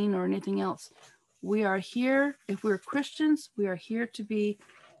gain or anything else. We are here, if we're Christians, we are here to be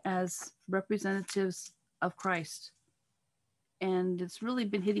as representatives of Christ. And it's really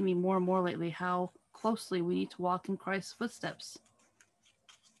been hitting me more and more lately how closely we need to walk in Christ's footsteps.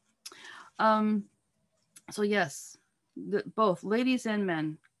 So yes, both ladies and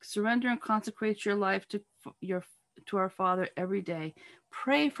men, surrender and consecrate your life to our Father every day.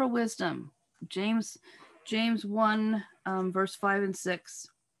 Pray for wisdom. James 1, verse 5 and 6.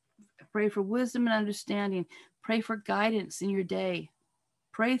 Pray for wisdom and understanding. Pray for guidance in your day.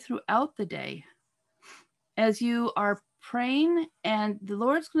 Pray throughout the day. As you are praying, and the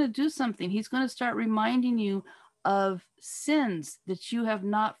Lord's going to do something. He's going to start reminding you of sins that you have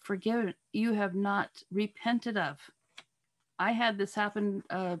not forgiven, you have not repented of. I had this happen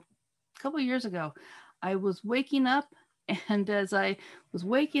a couple of years ago. I was waking up, and as I was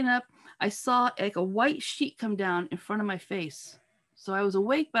waking up, I saw like a white sheet come down in front of my face. So I was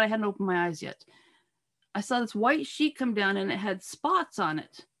awake, but I hadn't opened my eyes yet. I saw this white sheet come down and it had spots on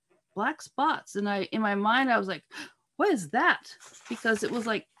it, black spots. And in my mind, I was like, what is that? Because it was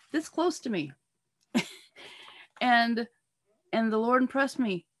like this close to me. and the Lord impressed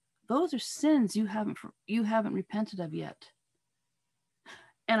me. Those are sins you haven't repented of yet.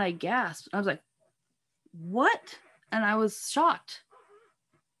 And I gasped. I was like, what? And I was shocked.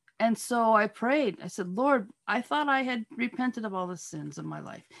 And so I prayed. I said, Lord, I thought I had repented of all the sins of my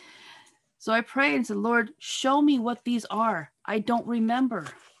life. So I prayed and said, Lord, show me what these are. I don't remember.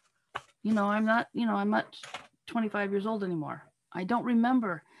 I'm not 25 years old anymore. I don't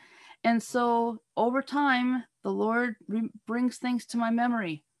remember. And so over time, the Lord brings things to my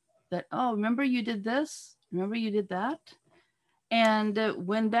memory that, oh, remember you did this? Remember you did that? And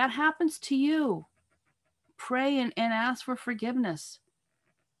when that happens to you, pray and ask for forgiveness,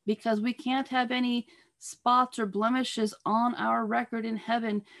 because we can't have any spots or blemishes on our record in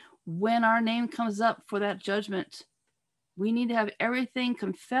heaven when our name comes up for that judgment. We need to have everything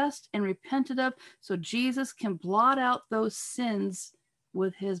confessed and repented of so Jesus can blot out those sins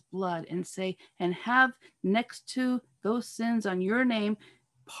with his blood and say, and have next to those sins on your name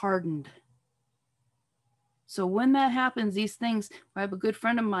pardoned. So when that happens, these things, I have a good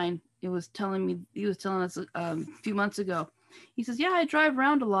friend of mine, he was telling us a few months ago. He says, yeah, I drive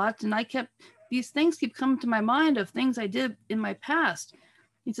around a lot and these things keep coming to my mind of things I did in my past.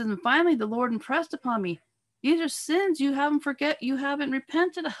 He says, and finally the Lord impressed upon me, these are sins you haven't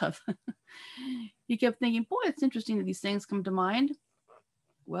repented of. He kept thinking, boy, it's interesting that these things come to mind.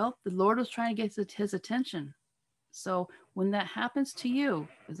 Well, the Lord was trying to get his attention. So when that happens to you,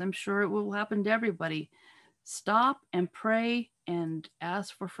 as I'm sure it will happen to everybody, stop and pray and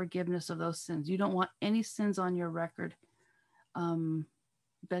ask for forgiveness of those sins. You don't want any sins on your record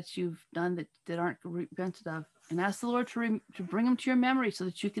that you've done that aren't repented of. And ask the Lord to bring them to your memory so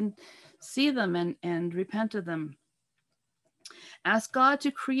that you can see them and repent of them. Ask God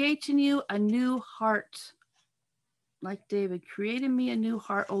to create in you a new heart. Like David, create in me a new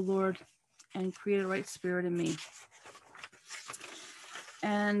heart, O Lord, and create a right spirit in me.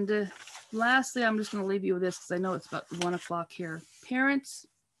 And lastly, I'm just going to leave you with this because I know it's about 1 o'clock here. Parents,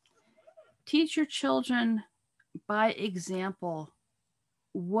 teach your children by example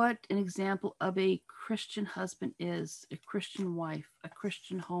what an example of a Christian husband is, a Christian wife, a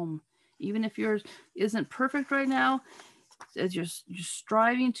Christian home. Even if yours isn't perfect right now, as you're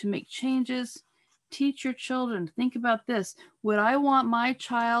striving to make changes, teach your children. Think about this. Would I want my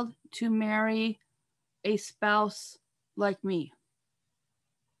child to marry a spouse like me?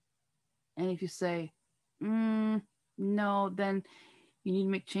 And if you say, no, then you need to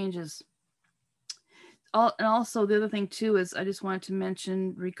make changes. And also the other thing too is I just wanted to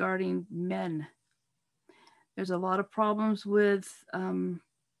mention regarding men. There's a lot of problems with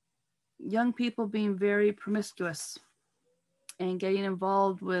young people being very promiscuous and getting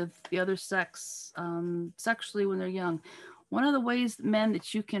involved with the other sex sexually when they're young. One of the ways, men,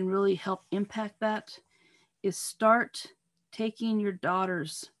 that you can really help impact that is start taking your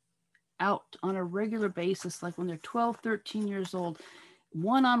daughters out on a regular basis, like when they're 12, 13 years old,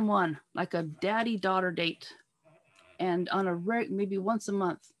 one-on-one, like a daddy-daughter date, and on maybe once a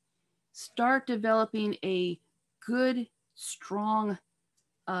month. Start developing a good, strong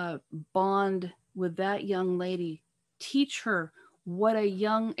bond with that young lady. Teach her what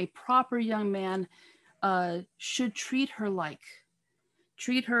a proper young man should treat her like.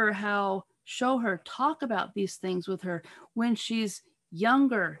 Treat her how, show her, talk about these things with her when she's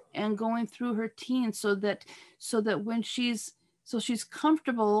younger and going through her teens, so that when she's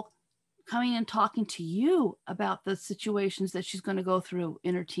comfortable coming and talking to you about the situations that she's going to go through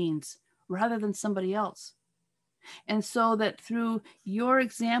in her teens rather than somebody else. And so that through your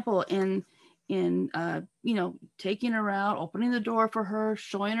example in taking her out, opening the door for her,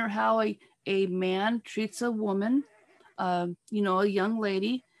 showing her how a man treats a woman, a young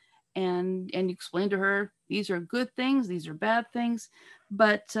lady, and you explain to her, these are good things, these are bad things.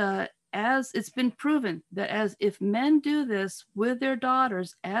 But as it's been proven that as if men do this with their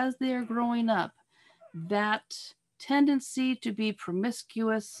daughters as they are growing up, that tendency to be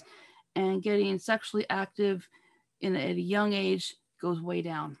promiscuous and getting sexually active at a young age goes way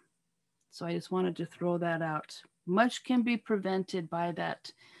down. So I just wanted to throw that out. Much can be prevented by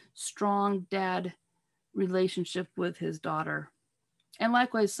that strong dad relationship with his daughter. And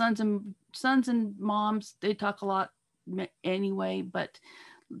likewise, sons and moms, they talk a lot anyway, but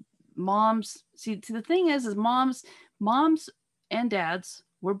moms, see the thing is moms and dads,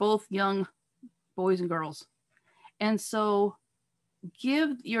 we're both young boys and girls. And so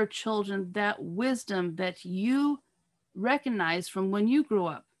give your children that wisdom that you recognize from when you grew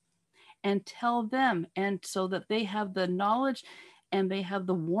up, and tell them, and so that they have the knowledge and they have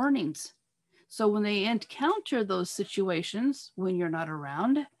the warnings. So when they encounter those situations when you're not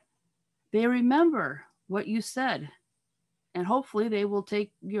around, they remember what you said, and hopefully they will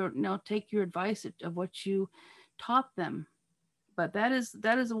take your advice of what you taught them. But that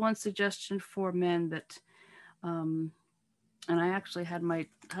is one suggestion for men that, and I actually had my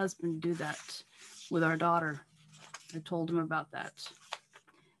husband do that with our daughter. I told him about that,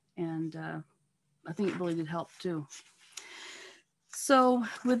 and I think it really did help too. So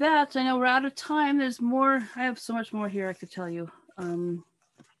with that, I know we're out of time. There's more. I have so much more here I could tell you.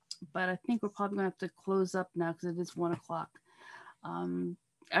 But I think we're probably gonna have to close up now because it is 1 o'clock.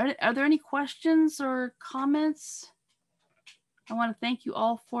 Are there any questions or comments? I want to thank you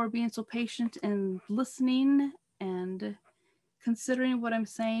all for being so patient and listening and considering what I'm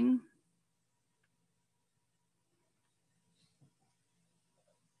saying.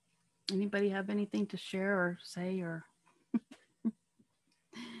 Anybody have anything to share or say, or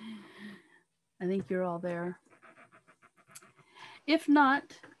I think you're all there. If not,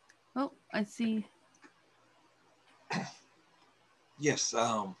 oh, I see. Yes.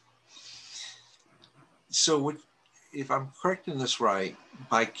 So if I'm correct in this right,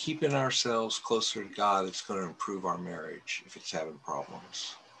 by keeping ourselves closer to God, it's going to improve our marriage if it's having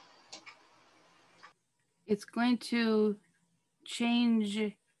problems. It's going to change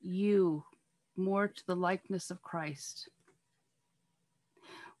you more to the likeness of Christ,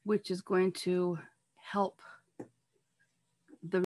 which is going to help